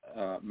Beatles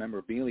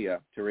memorabilia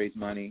to raise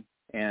money,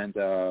 and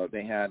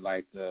they had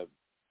like the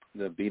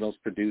Beatles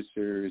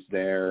producers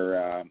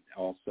there,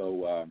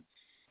 also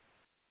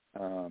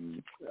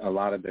a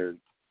lot of their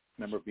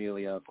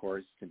memorabilia, of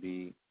course, to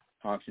be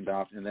auctioned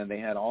off, and then they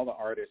had all the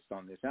artists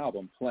on this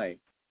album play,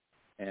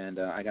 and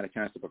I got a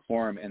chance to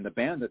perform, and the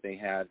band that they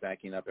had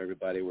backing up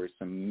everybody were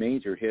some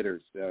major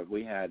hitters.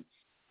 We had,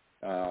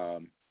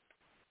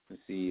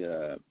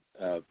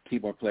 a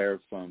keyboard player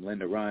from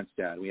Linda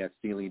Ronstadt. We had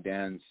Steely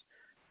Dan's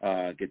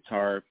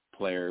guitar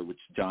player, which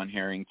is John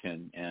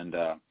Harrington, and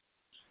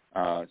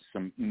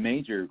some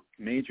major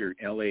New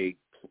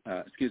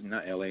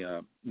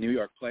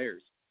York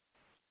players.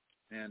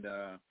 And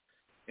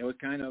it was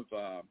kind of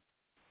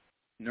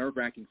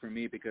nerve-wracking for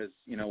me because,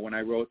 when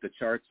I wrote the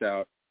charts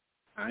out,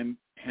 I'm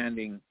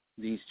handing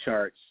these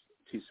charts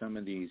to some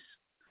of these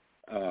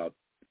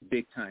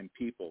big-time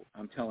people.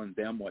 I'm telling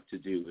them what to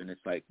do, and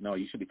it's like, no,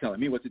 you should be telling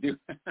me what to do.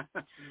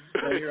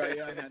 So here I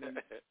am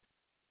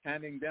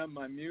handing them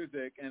my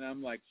music, and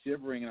I'm like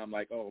shivering, and I'm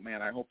like, oh,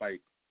 man, I hope I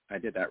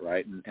did that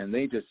right. And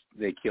they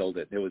killed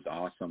it. It was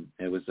awesome.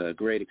 It was a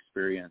great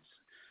experience.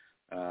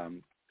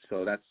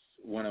 So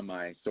one of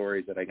my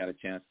stories that I got a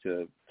chance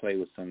to play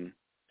with some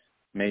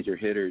major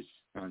hitters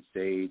on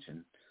stage,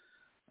 and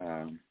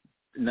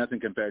nothing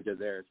compared to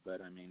theirs,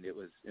 but I mean, it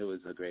was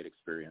a great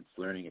experience,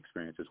 learning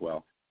experience as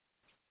well.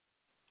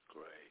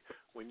 Great.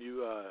 When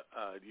you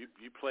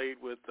played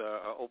with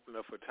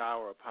opener for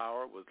Tower of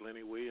Power, was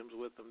Lenny Williams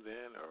with them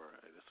then, or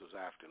this was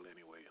after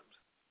Lenny Williams?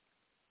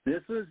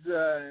 This was,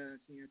 I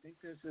think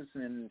this is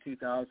in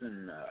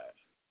 2004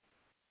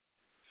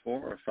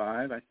 or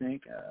 5, I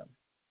think.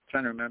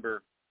 Trying to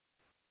remember.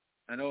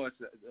 I know it's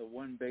the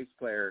one bass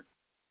player.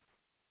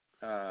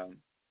 I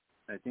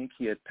think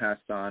he had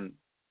passed on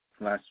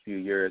the last few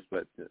years,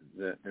 but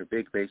their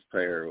big bass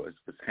player was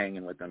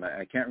hanging with them.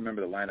 I can't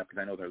remember the lineup because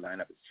I know their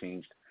lineup has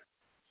changed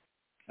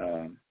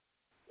a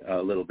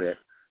little bit.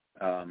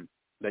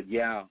 But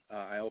yeah,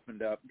 I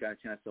got a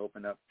chance to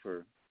open up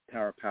for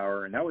Tower of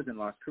Power, and that was in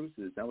Las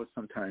Cruces. That was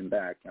some time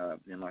back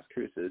in Las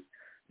Cruces,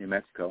 New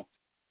Mexico,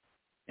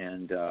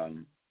 and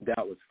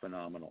that was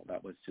phenomenal.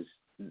 That was just,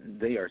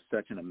 they are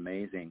such an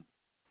amazing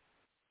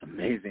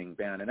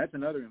band, and that's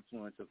another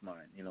influence of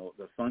mine,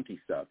 the funky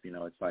stuff.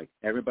 It's like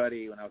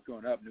everybody, when I was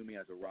growing up, knew me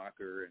as a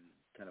rocker and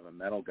kind of a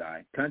metal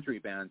guy. Country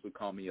bands would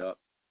call me up,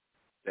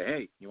 say,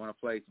 hey, you want to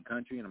play some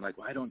country? And I'm like,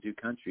 well, I don't do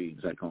country.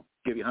 He's like, I'll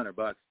give you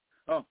 $100.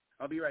 Oh,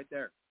 I'll be right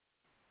there.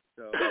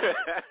 So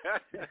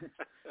that's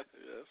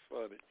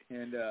funny.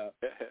 And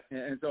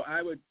so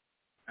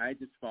I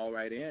just fall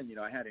right in.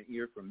 I had an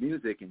ear for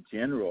music in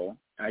general.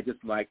 I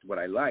just liked what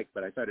I liked,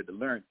 but I started to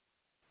learn,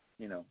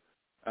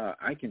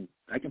 I can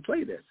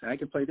play this. I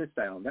can play this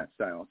style and that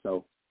style.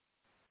 So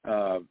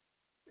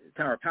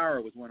Tower of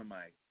Power was one of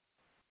my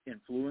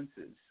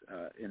influences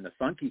in the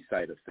funky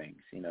side of things.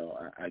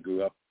 I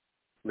grew up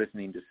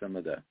listening to some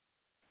of the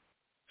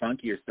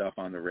funkier stuff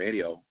on the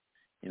radio,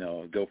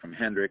 go from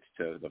Hendrix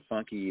to the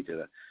funky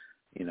to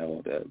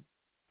the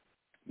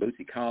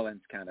Bootsy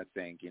Collins kind of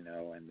thing,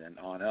 and then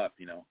on up,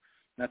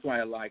 That's why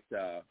I liked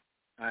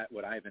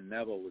what Ivan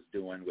Neville was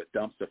doing with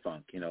Dumpster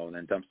Funk, and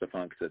then Dumpster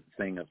Funk's a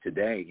thing of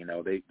today.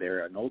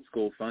 They're an old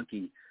school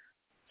funky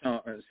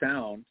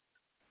sound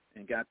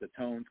and got the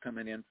tones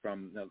coming in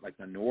from the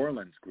New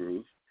Orleans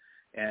groove.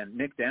 And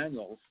Nick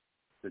Daniels,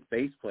 the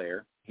bass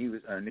player, he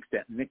was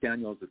Nick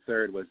Daniels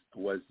III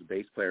was the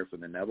bass player for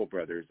the Neville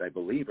Brothers, I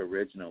believe,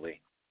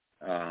 originally.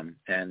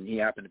 And he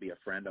happened to be a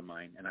friend of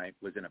mine, and I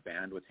was in a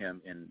band with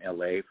him in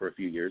L.A. for a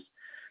few years.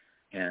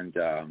 And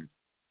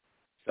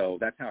so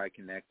that's how I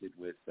connected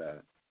with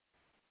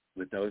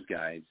those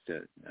guys,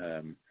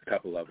 a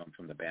couple of them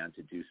from the band,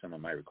 to do some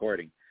of my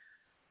recording.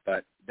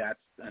 But that's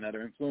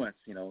another influence,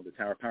 the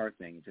Tower of Power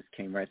thing. It just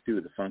came right through,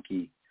 the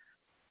funky.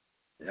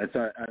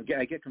 So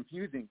I get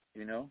confusing,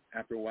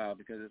 after a while,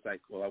 because it's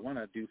like, well, I want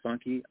to do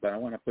funky, but I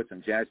want to put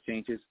some jazz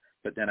changes,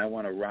 but then I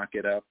want to rock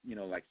it up,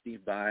 like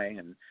Steve Vai,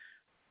 and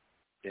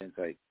it's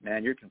like,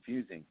 man, you're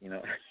confusing,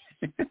 Well,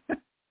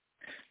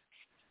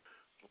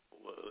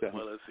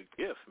 it's a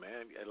gift,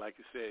 man. Like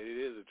you said, it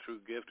is a true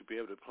gift to be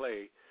able to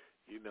play,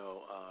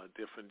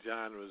 different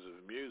genres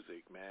of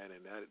music, man,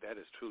 and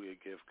that is truly a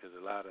gift, because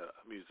a lot of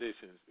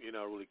musicians,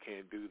 really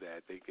can't do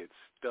that. They get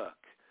stuck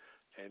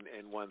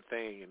in one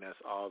thing, and that's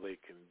all they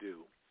can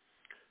do.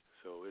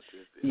 So it's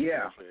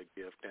definitely a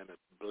gift and a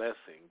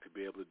blessing to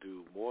be able to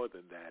do more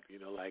than that.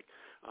 Like,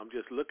 I'm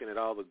just looking at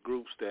all the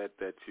groups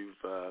that you've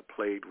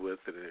played with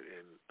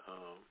and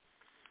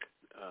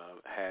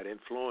had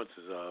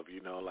influences of,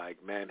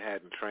 like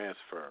Manhattan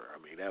Transfer. I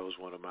mean, that was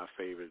one of my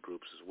favorite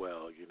groups as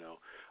well.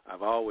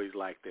 I've always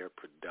liked their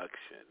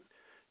production.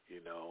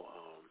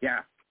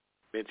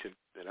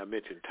 I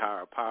mentioned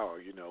Tower of Power.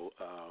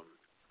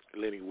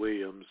 Lenny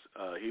Williams,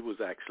 he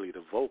was actually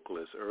the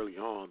vocalist early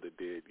on that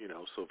did,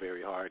 So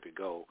Very Hard to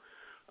Go.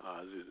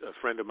 A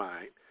friend of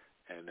mine,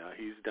 and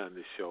he's done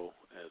this show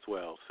as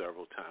well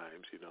several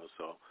times,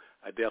 So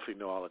I definitely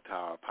know all the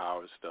Tower of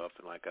Power stuff,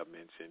 and like I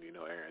mentioned,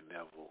 Aaron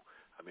Neville.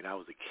 I mean, I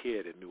was a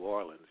kid in New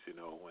Orleans,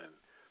 when,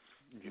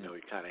 he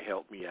kind of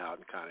helped me out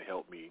and kind of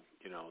helped me,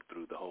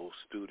 through the whole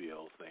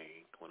studio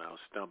thing when I was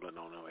stumbling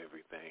on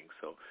everything.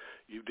 So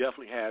you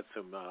definitely had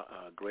some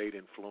great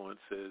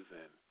influences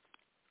and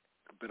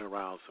been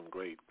around some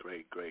great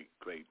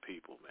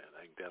people, man.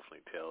 I can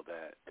definitely tell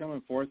that.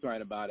 Coming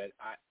forthright about it,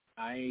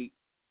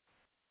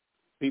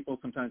 people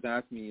sometimes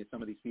ask me,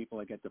 some of these people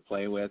I get to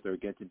play with or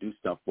get to do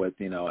stuff with,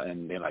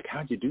 and they're like,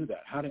 how'd you do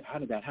that? How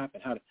did that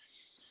happen?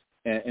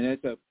 And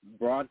it's a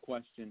broad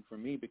question for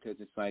me, because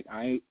it's like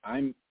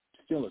I'm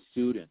still a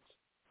student.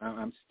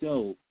 I'm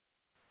still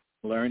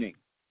learning,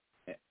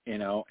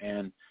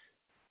 and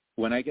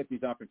when I get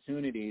these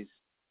opportunities,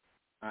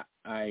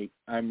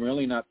 I'm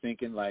really not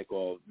thinking like,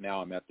 well,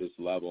 now I'm at this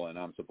level and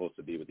I'm supposed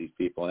to be with these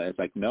people. And it's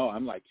like, no,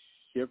 I'm like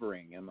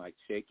shivering and like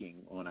shaking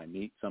when I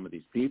meet some of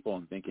these people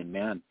and thinking,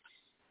 man,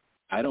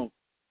 I don't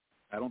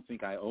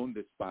think I own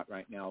this spot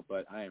right now,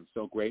 but I am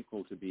so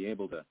grateful to be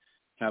able to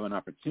have an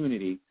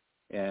opportunity,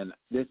 and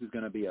this is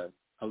going to be a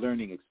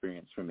learning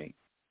experience for me.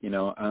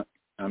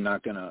 I'm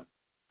not going to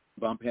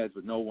bump heads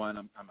with no one.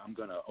 I'm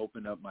going to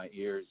open up my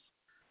ears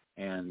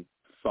and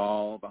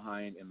fall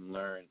behind and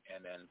learn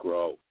and then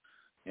grow.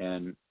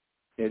 And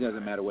It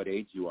doesn't matter what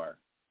age you are.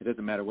 It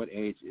doesn't matter what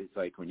age. It's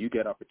like when you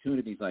get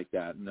opportunities like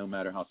that, no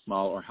matter how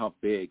small or how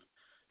big,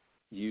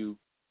 you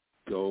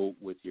go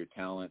with your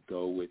talent,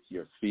 go with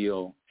your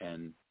feel,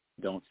 and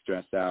don't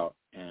stress out.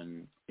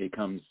 And it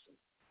comes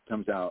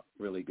out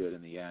really good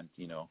in the end,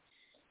 you know,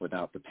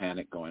 without the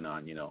panic going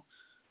on, you know.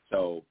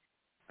 So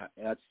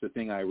that's the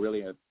thing I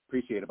really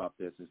appreciate about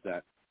this, is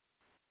that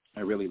I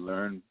really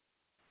learn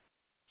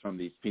from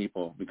these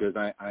people, because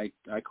I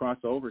cross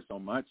over so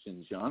much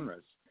in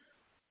genres.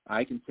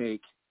 I can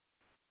take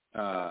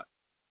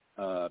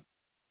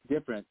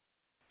different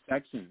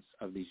sections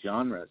of these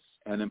genres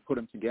and then put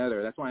them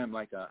together. That's why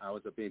I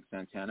was a big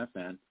Santana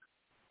fan,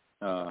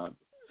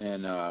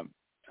 and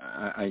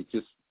I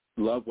just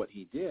love what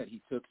he did.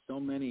 He took so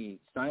many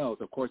styles.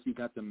 Of course, you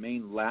got the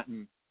main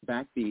Latin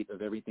backbeat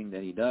of everything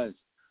that he does,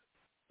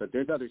 but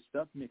there's other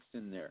stuff mixed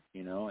in there,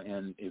 you know,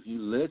 and if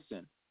you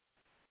listen,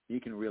 you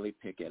can really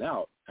pick it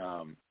out.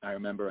 I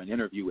remember an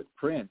interview with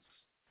Prince.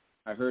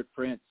 I heard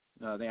Prince,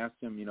 they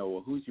asked him, you know,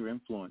 well, who's your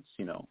influence,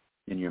 you know,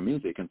 in your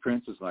music? And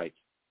Prince was like,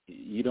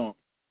 you don't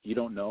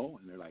know?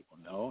 And they're like, well,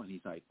 no. And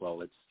he's like,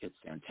 well, it's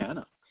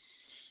Santana.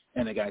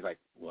 And the guy's like,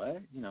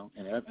 what? You know,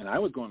 and I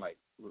was going like,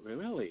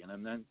 really?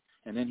 And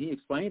then he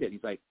explained it.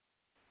 He's like,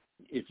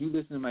 if you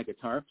listen to my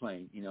guitar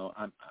playing, you know,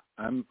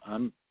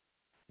 I'm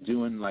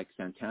doing like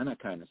Santana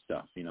kind of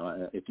stuff. You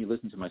know, if you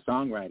listen to my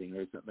songwriting,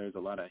 there's a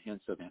lot of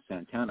hints of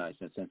Santana. I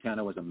said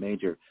Santana was a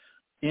major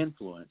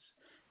influence.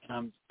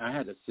 And I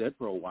had to sit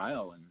for a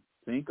while and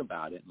think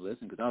about it and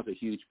listen, because I was a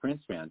huge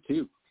Prince fan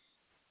too.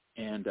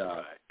 And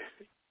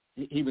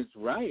he was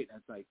right. I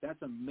was like,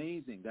 that's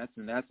amazing. That's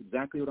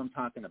exactly what I'm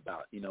talking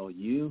about. You know,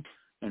 you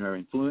are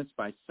influenced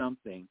by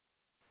something,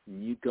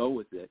 and you go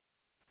with it.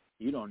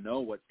 You don't know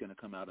what's going to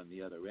come out on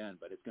the other end,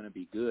 but it's going to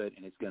be good,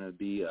 and it's going to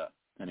be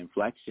an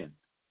inflection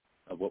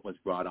of what was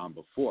brought on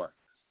before.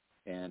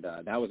 And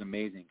that was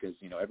amazing, because,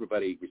 you know,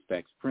 everybody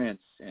respects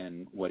Prince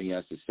and what he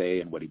has to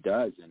say and what he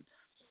does, and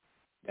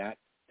that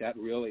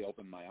really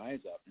opened my eyes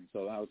up. And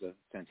so I was a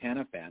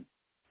Santana fan,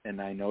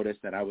 and I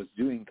noticed that I was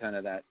doing kind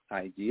of that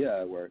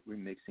idea where we're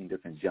mixing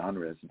different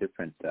genres,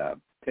 different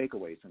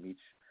takeaways from each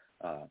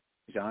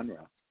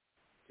genre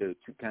to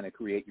kind of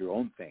create your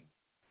own thing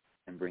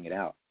and bring it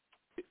out.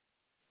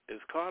 Is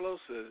Carlos,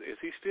 is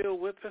he still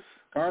with us?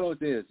 Carlos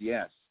is,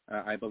 yes.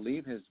 I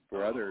believe his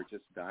brother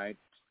just died.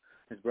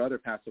 His brother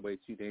passed away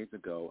 2 days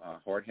ago,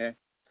 Jorge,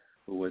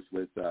 who was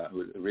the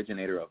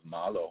originator of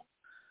Malo.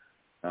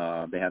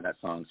 They had that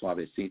song,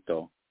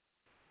 Suavecito.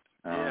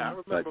 I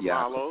remember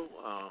Malo.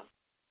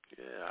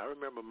 I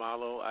remember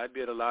Malo. I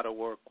did a lot of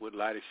work with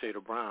Lighter Shade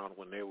of Brown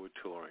when they were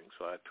touring,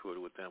 so I toured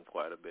with them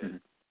quite a bit. Mm-hmm.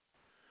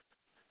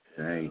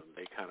 Right.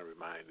 They kind of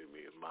reminded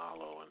me of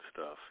Malo and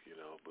stuff, you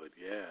know. But,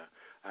 yeah,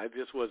 I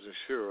just wasn't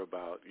sure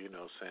about, you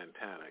know,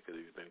 Santana, because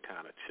he's been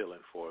kind of chilling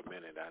for a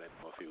minute. I didn't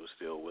know if he was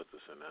still with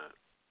us or not.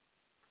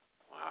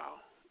 Wow.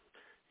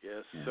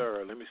 Yes,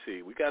 sir. Let me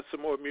see. We got some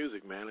more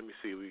music, man. Let me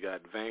see. We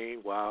got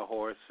Vain, Wild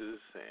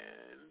Horses,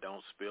 and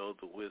Don't Spill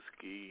the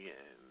Whiskey,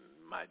 and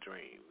My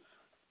Dreams.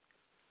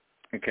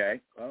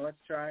 Okay. Well,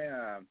 let's try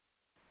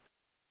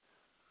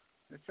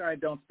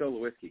Don't Spill the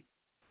Whiskey.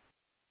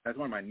 That's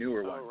one of my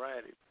newer ones. All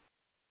righty.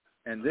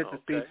 And this is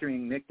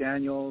featuring Nick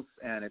Daniels,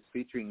 and it's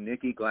featuring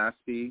Nikki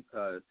Glaspie.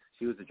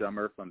 She was a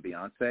drummer from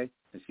Beyonce,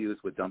 and she was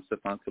with Dumpster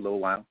Funk for a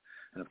little while.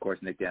 And, of course,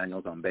 Nick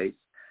Daniels on bass.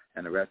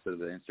 And the rest of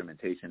the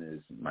instrumentation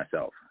is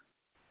myself.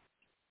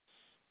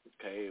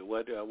 Okay.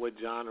 What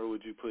genre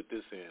would you put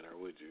this in, or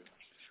would you?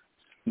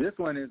 This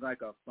one is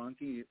like a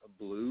funky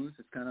blues.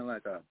 It's kind of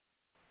like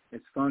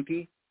it's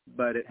funky,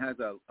 but it has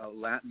a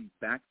Latin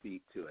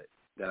backbeat to it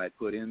that I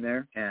put in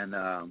there. And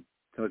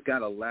so it's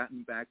got a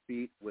Latin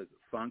backbeat with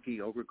funky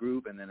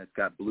overgroove, and then it's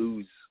got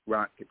blues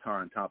rock guitar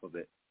on top of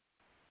it.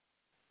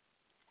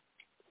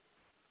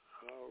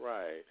 All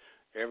right.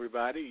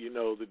 Everybody, you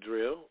know the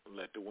drill.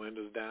 Let the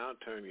windows down,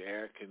 turn your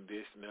air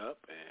conditioner up,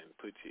 and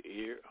put your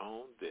ear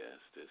on this.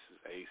 This is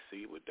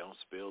AC with Don't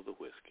Spill the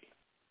Whiskey.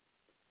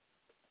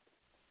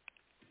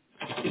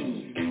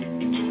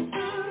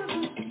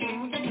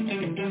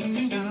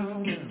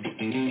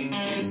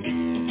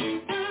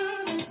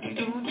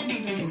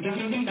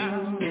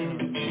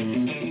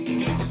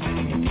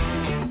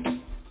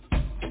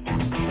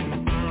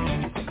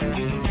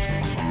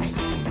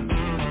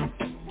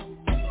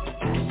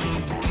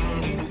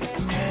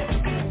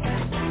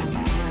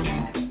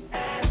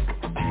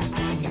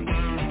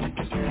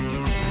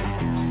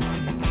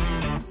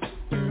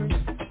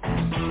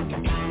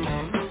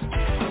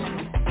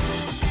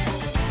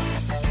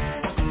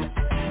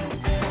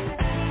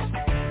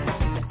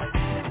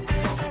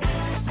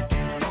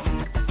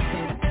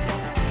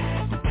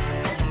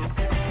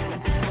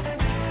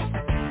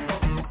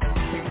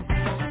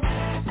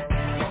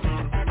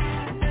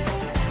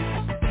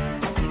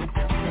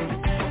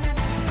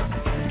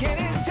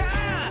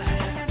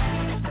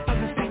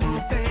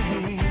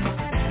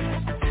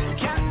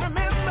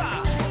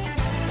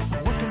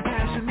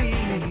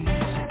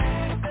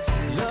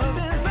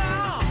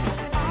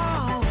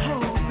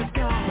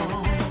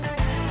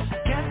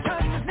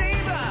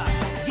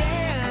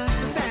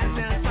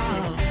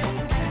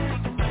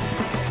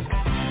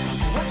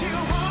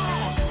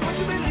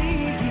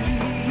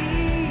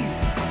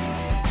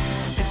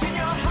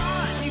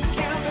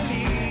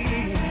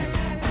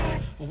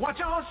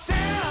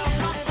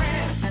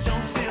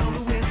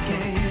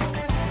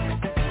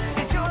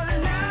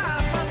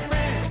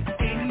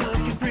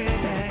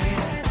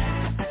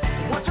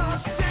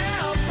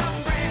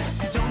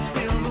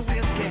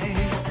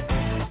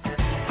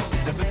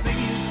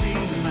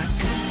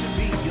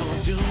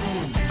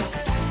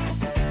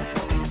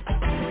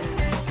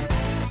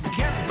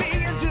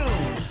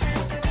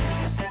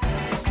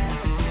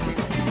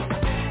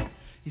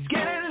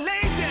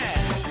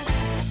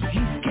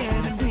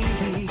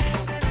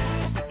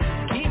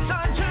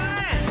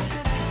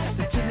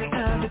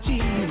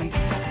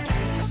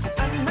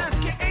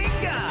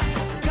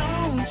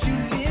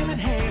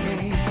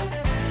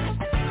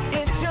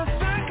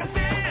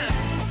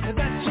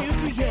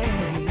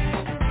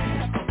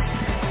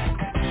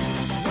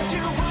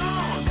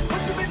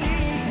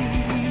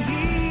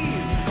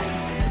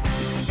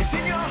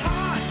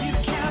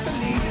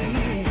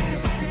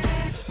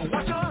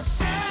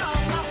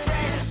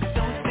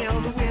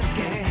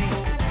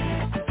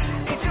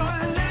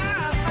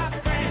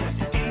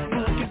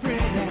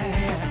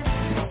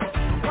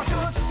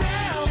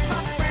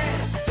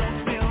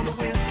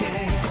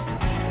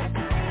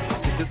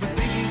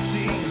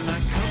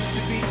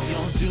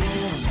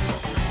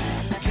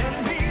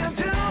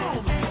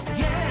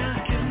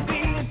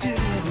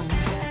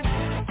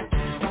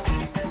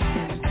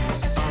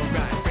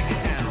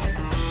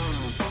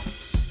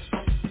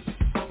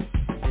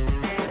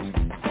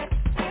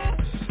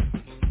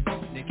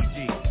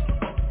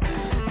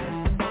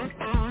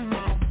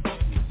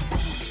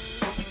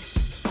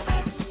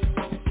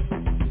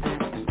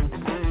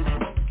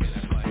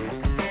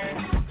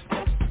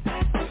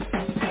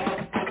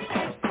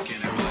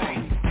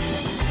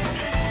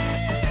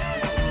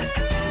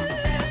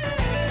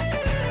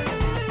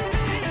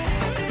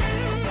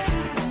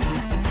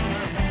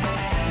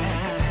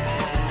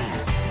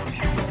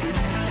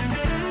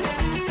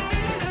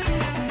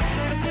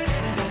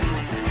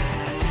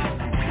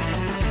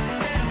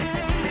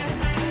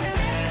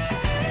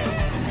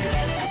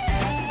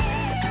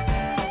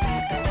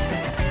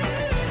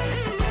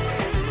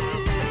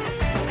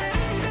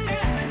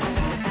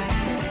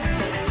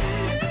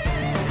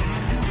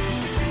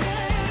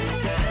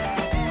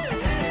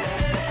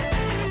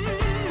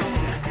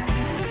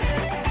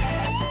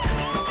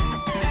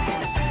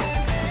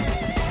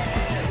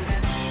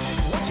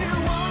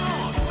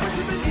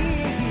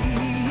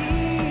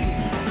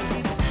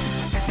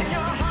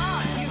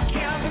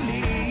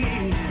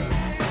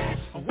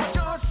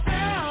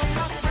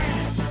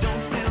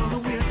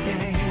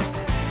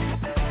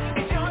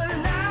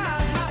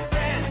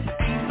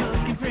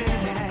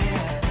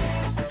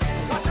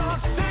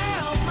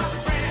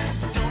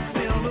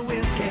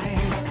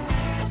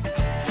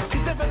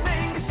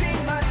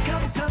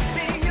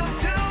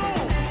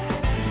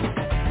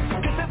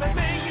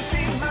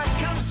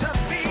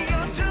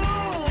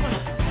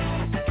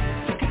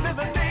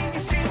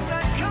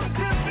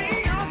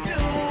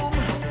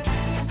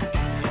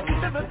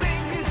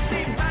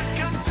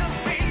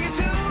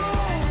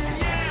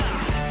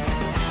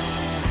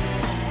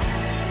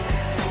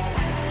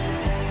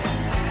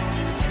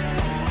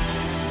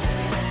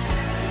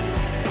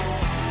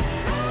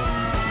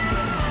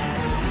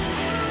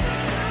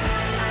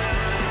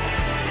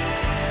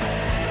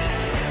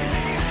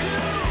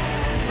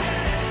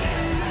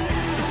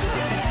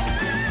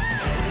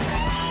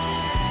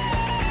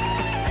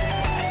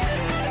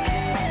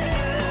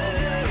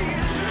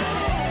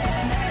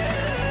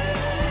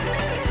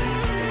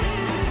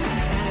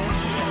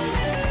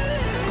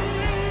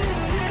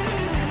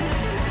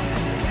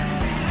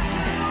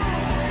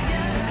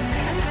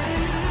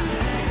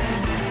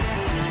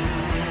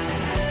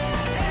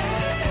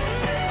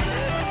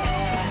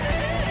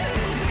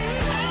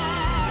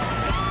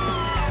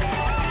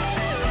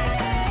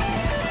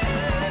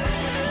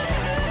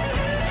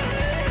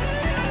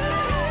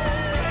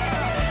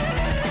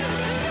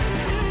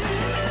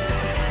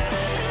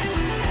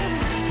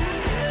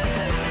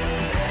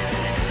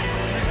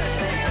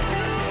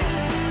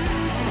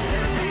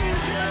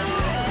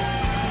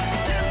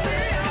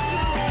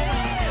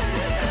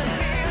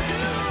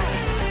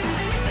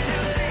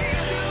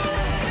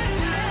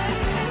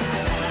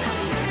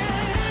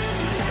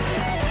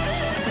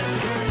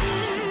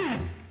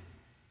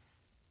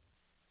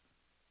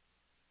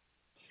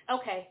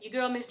 Okay, your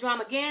girl Miss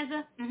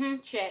Dramaganza,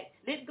 check.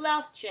 Lip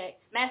gloss, check.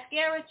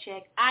 Mascara,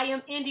 check. I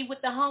am Indy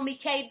with the homie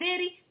K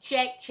Diddy,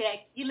 check.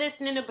 You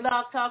listening to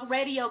Blog Talk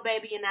Radio,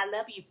 baby, and I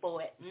love you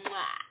for it.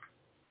 Mwah.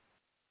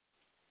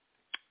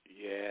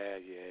 Yeah.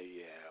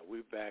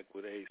 We back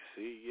with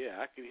AC. Yeah,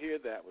 I could hear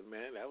that one,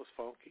 man. That was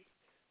funky.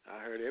 I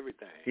heard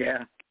everything.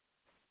 Yeah.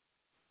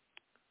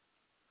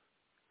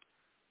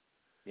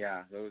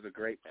 Yeah, those are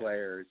great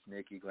players.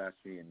 Nicky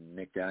Gillespie and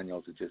Nick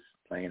Daniels are just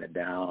playing it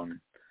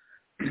down.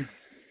 Yeah,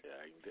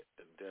 I can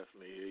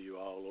definitely hear you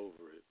all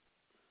over it.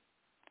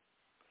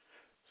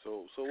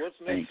 So what's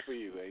next Thanks. for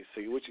you,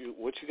 AC? What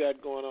you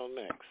got going on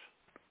next?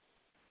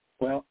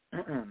 Well,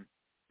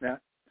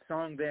 that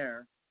song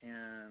there,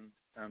 and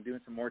I'm doing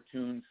some more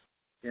tunes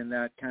in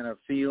that kind of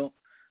feel.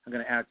 I'm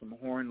going to add some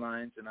horn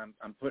lines, and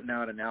I'm putting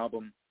out an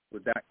album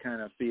with that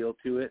kind of feel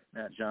to it,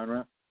 that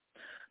genre.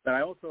 But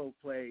I also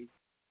play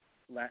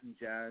Latin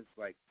jazz,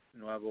 like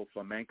Nuevo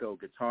Flamenco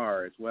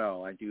guitar as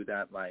well. I do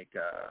that like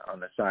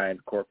on the side,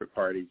 corporate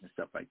parties and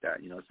stuff like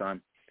that, you know. So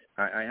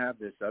I have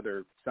this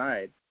other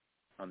side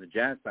on the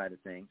jazz side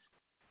of things.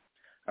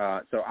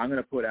 So I'm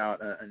going to put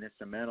out an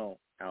instrumental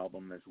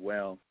album as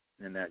well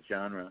in that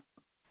genre.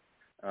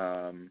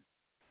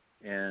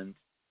 And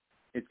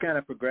it's kind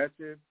of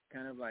progressive,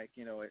 kind of like,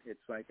 you know,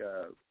 it's like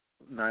a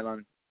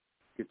nylon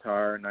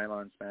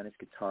Spanish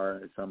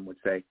guitar, as some would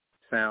say,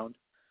 sound.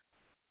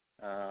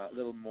 A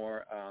little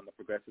more on the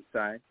progressive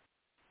side.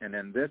 And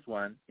then this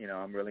one, you know,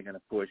 I'm really going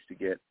to push to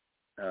get,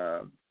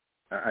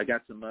 I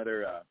got some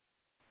other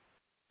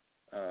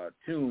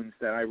tunes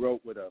that I wrote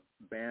with a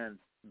band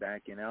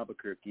back in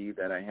Albuquerque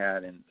that I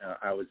had, and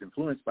I was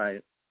influenced by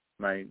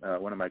my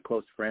one of my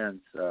close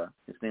friends.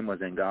 His name was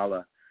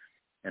Ngala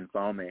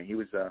Nfalme. He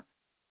was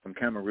from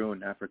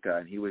Cameroon, Africa,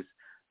 and he was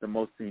the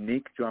most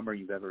unique drummer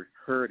you've ever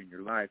heard in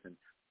your life. And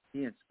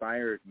he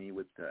inspired me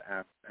with the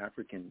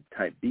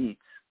African-type beats,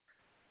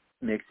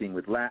 mixing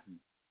with Latin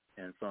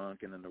and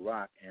funk and then the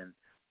rock. And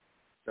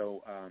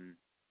so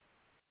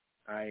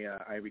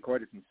I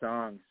recorded some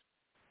songs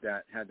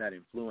that had that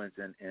influence,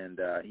 and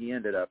he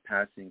ended up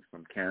passing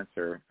from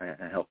cancer.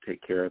 I helped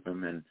take care of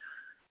him, and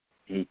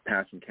he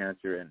passed from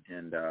cancer,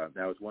 and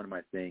that was one of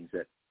my things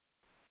that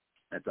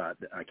I thought,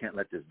 I can't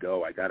let this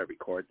go. I got to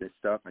record this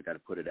stuff. I got to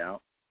put it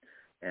out.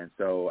 And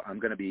so I'm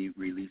going to be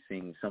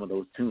releasing some of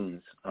those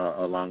tunes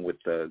along with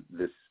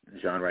this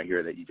genre right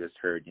here that you just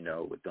heard, you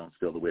know, with Don't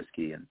Spill the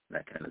Whiskey and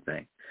that kind of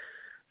thing.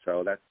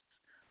 So that's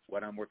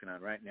what I'm working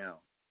on right now.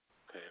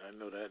 Okay, I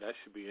know that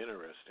should be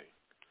interesting.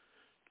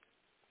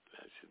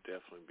 That should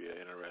definitely be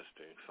an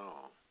interesting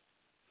song.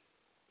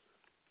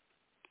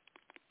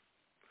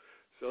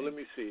 So let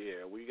me see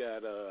here. We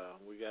got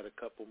a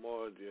couple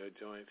more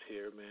joints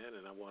here, man,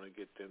 and I want to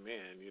get them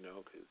in, you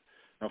know, because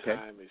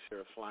time is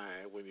sure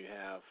flying when you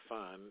have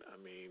fun.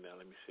 I mean,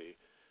 let me see.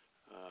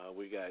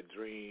 We got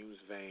Dreams,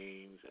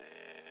 Veins,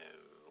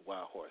 and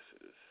Wild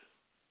Horses.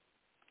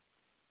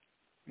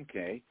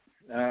 Okay.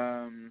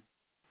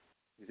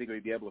 You think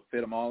we'd be able to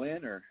fit them all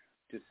in, or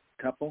just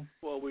a couple?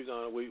 Well, we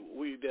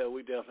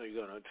definitely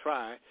gonna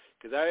try,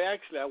 because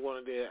I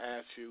wanted to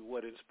ask you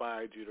what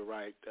inspired you to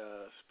write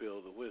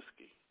 "Spill the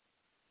Whiskey."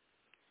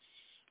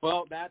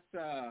 Well, that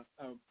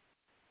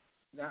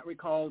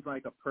recalls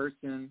like a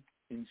person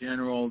in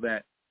general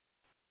that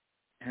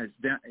has,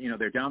 you know,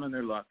 they're down on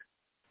their luck.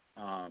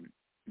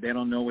 They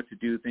don't know what to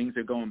do. Things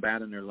are going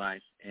bad in their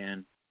life,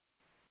 and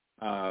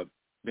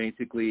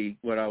basically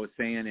what I was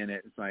saying in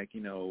it is like,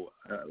 you know,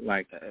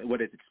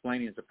 what it's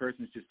explaining is the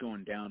person's just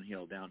going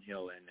downhill,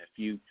 and if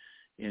you,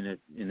 in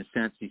a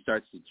sense, he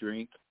starts to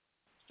drink,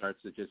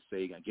 starts to just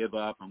say, I give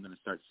up, I'm going to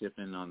start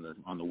sipping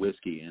on the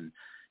whiskey,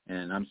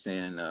 and I'm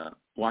saying,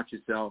 watch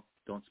yourself,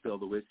 don't spill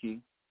the whiskey.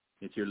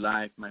 It's your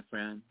life, my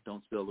friend.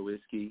 Don't spill the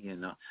whiskey, you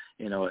know,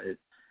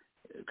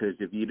 because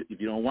if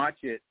you don't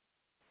watch it,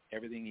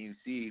 everything you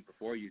see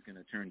before you is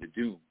going to turn to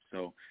doom.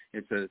 So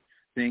it's a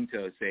thing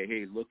to say,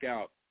 hey, look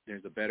out.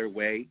 There's a better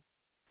way.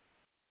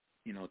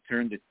 You know,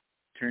 turn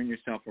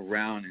yourself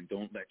around and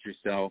don't let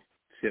yourself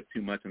sip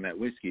too much on that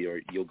whiskey,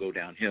 or you'll go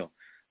downhill.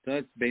 So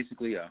that's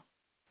basically a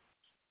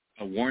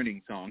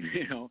warning song,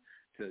 you know,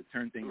 to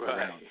turn things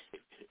around.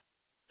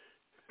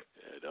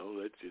 Yeah, don't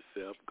let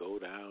yourself go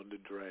down the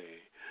drain.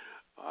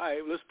 All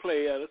right, let's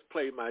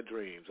play My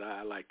Dreams.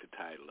 I like the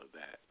title of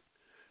that.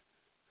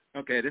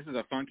 Okay, this is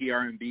a funky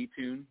R&B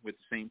tune with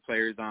the same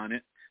players on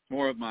it.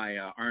 More of my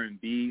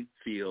R&B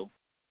feel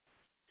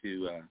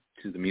to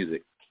the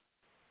music.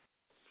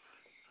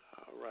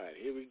 All right,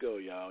 here we go,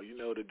 y'all. You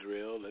know the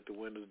drill. Let the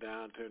windows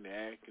down, turn the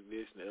air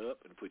conditioner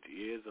up, and put your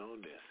ears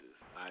on. This is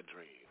My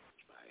Dreams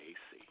by AC.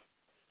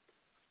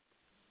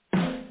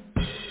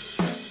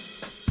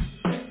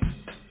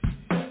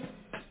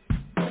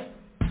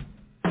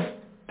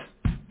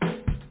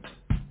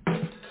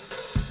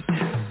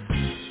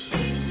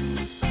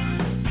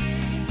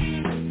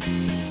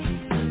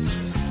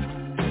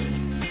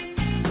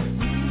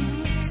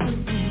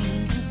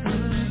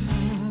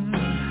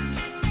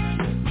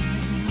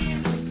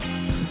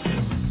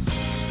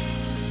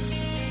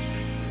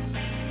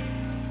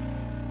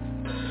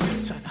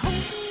 Hold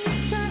me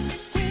tight.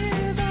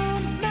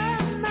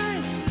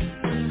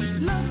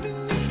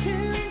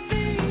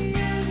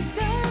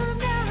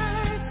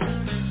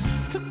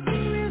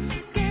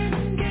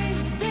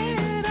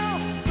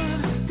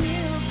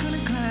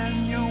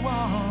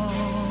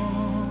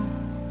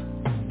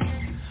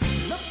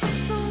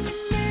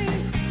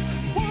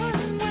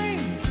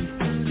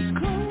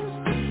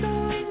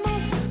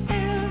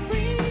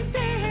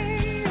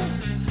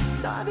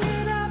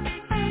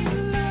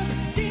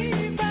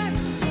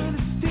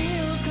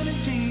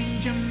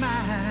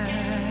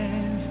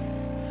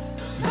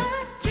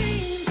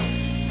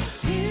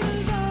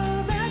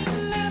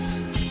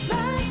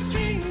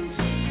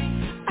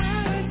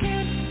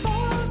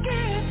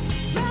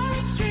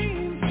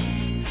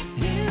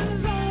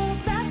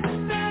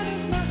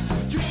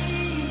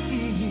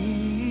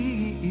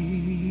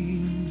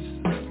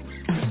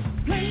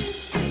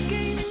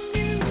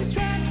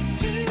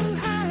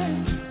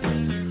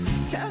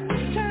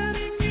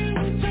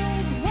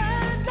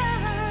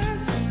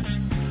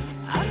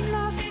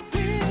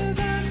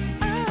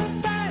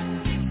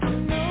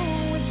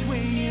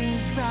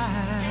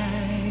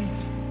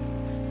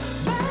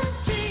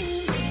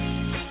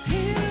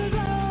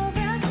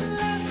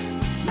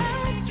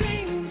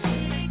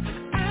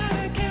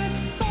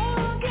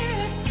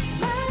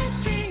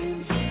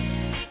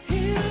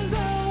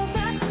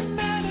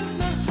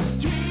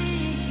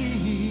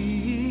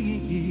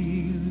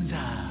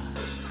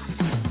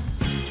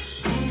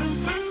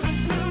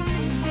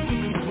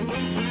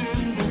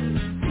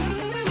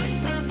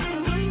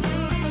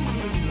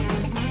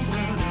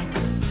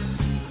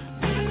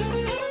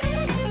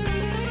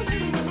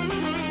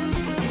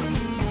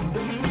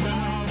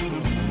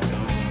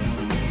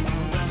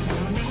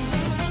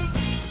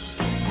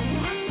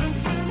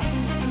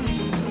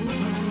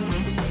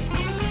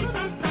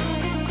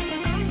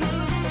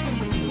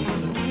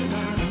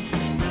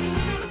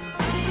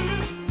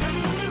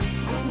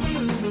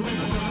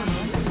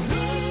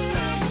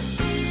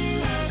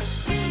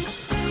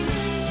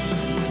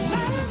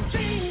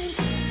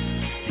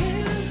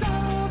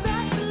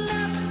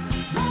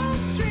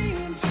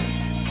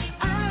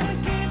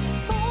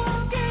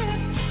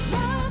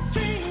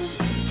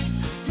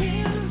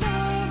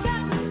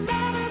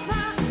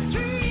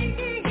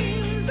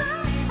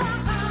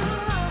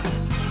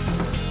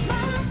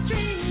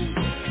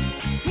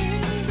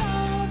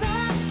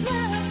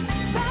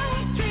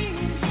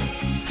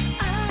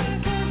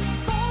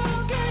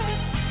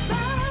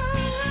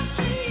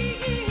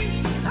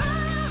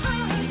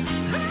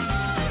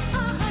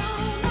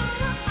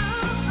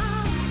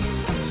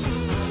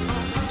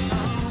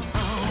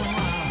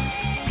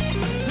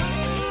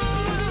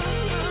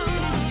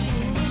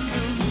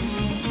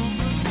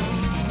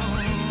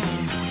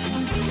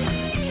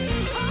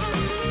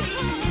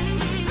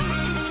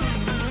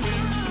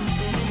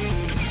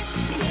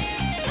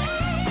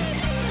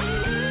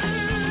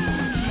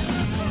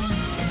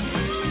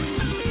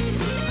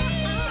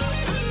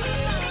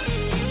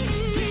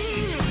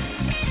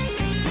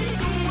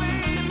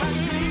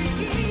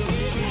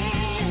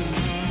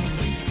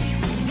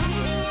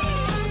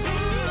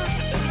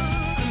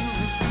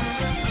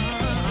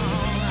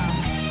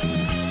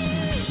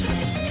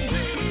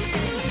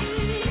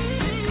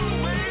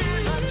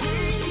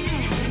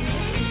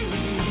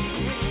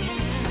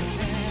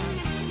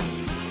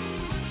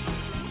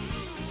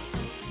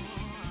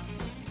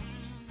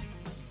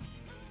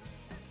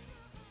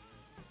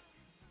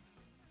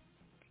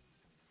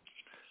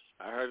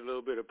 I heard a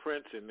little bit of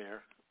Prince in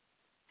there.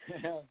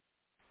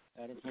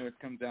 That influence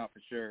comes out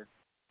for sure.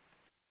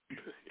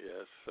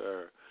 Yes,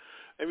 sir.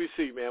 Let me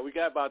see, man. We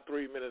got about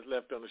 3 minutes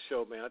left on the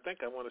show, man. I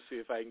think I want to see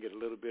if I can get a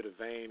little bit of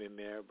Vane in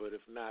there, but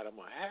if not, I'm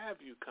going to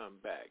have you come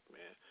back,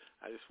 man.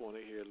 I just want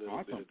to hear a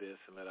little bit of this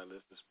and let our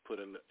listeners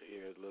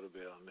hear a little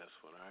bit on this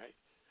one, all right?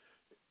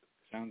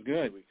 Sounds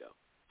good. Here we go.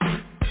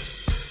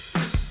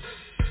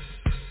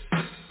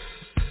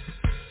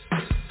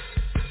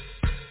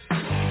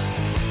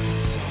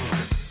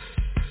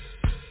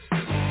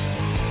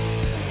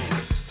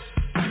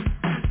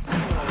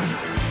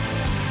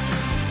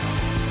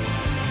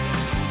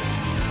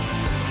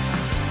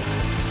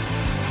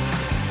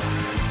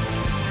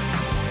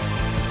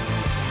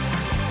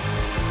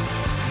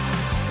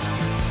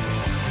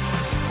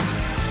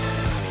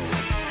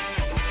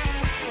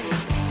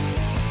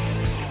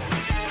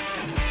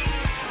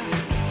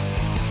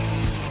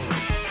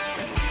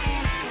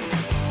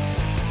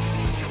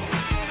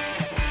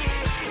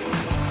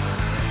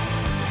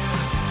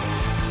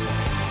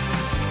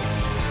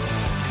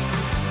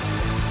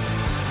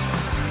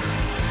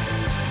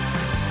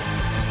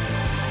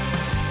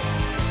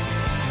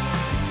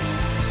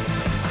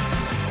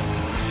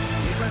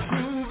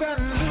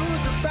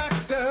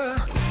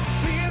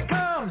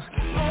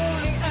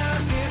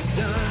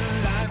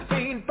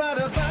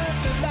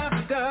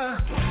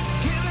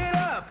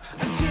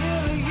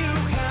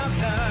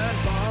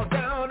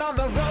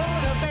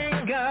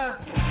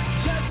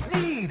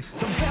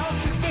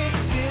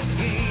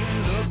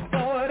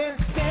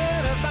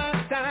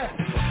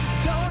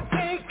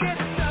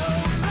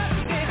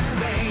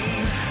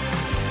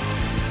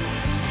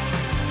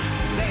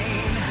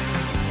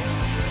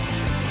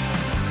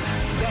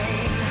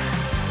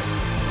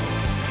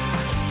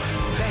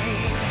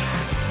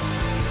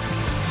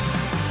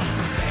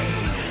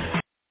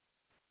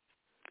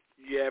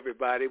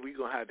 Everybody, we're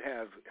going to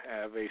have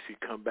AC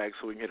come back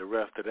so we can get the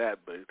rest of that.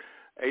 But,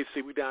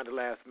 AC, we're down to the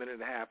last minute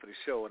and a half of the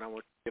show, and I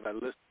want to give our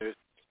listeners,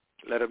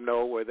 let them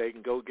know where they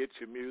can go get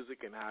your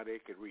music and how they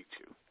can reach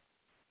you.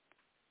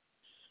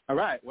 All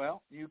right.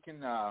 Well, you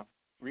can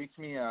reach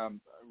me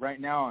right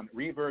now on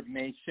Reverb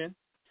Nation,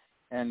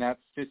 and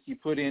that's just you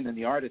put in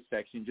the artist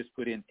section, just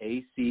put in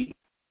AC,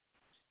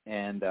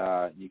 and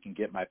you can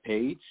get my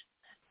page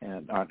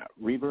and on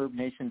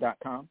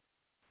reverbnation.com.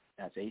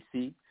 That's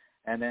AC.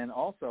 And then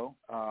also,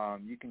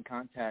 you can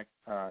contact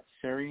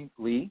Sherry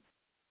Lee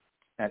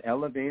at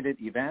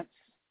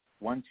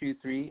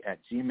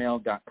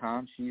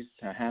elevatedevents123@gmail.com. She's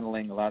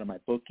handling a lot of my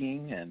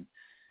booking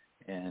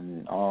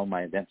and all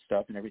my event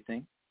stuff and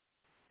everything.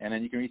 And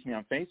then you can reach me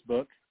on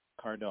Facebook,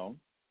 Cardone.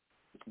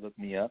 Look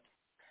me up,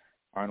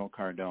 Arnold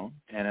Cardone.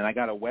 And then I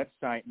got a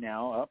website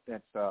now up.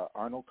 That's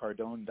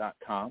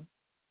arnoldcardone.com.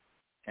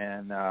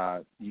 And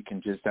you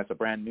can that's a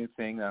brand new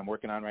thing that I'm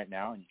working on right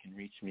now, and you can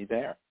reach me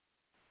there.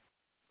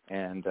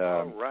 And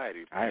all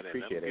righty, I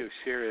appreciate it. Give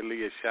Sherry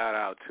Lee a shout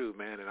out too,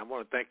 man. And I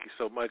want to thank you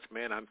so much,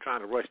 man. I'm trying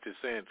to rush this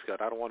in, Scott.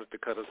 I don't want it to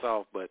cut us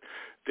off, but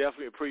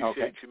definitely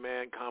appreciate you,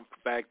 man. Come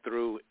back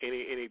through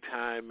any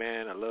time,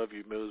 man. I love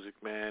your music,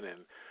 man,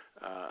 and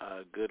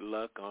good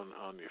luck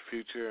on your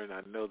future. And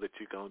I know that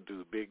you're gonna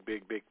do big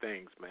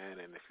things, man.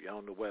 And if you're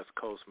on the West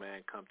Coast,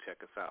 man, come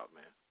check us out,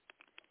 man.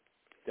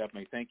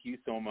 Definitely. Thank you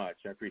so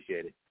much. I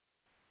appreciate it.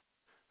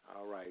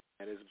 All right,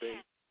 and it's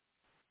been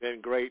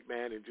great,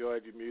 man.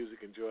 Enjoyed your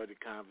music, enjoyed the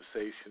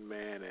conversation,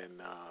 man.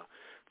 And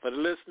for the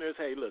listeners,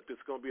 hey, look, this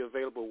is going to be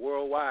available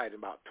worldwide in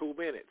about 2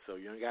 minutes, so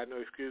you ain't got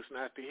no excuse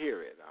not to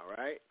hear it, all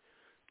right?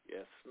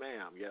 Yes,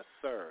 ma'am. Yes,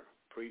 sir.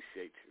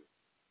 Appreciate you.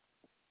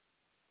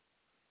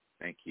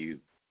 Thank you.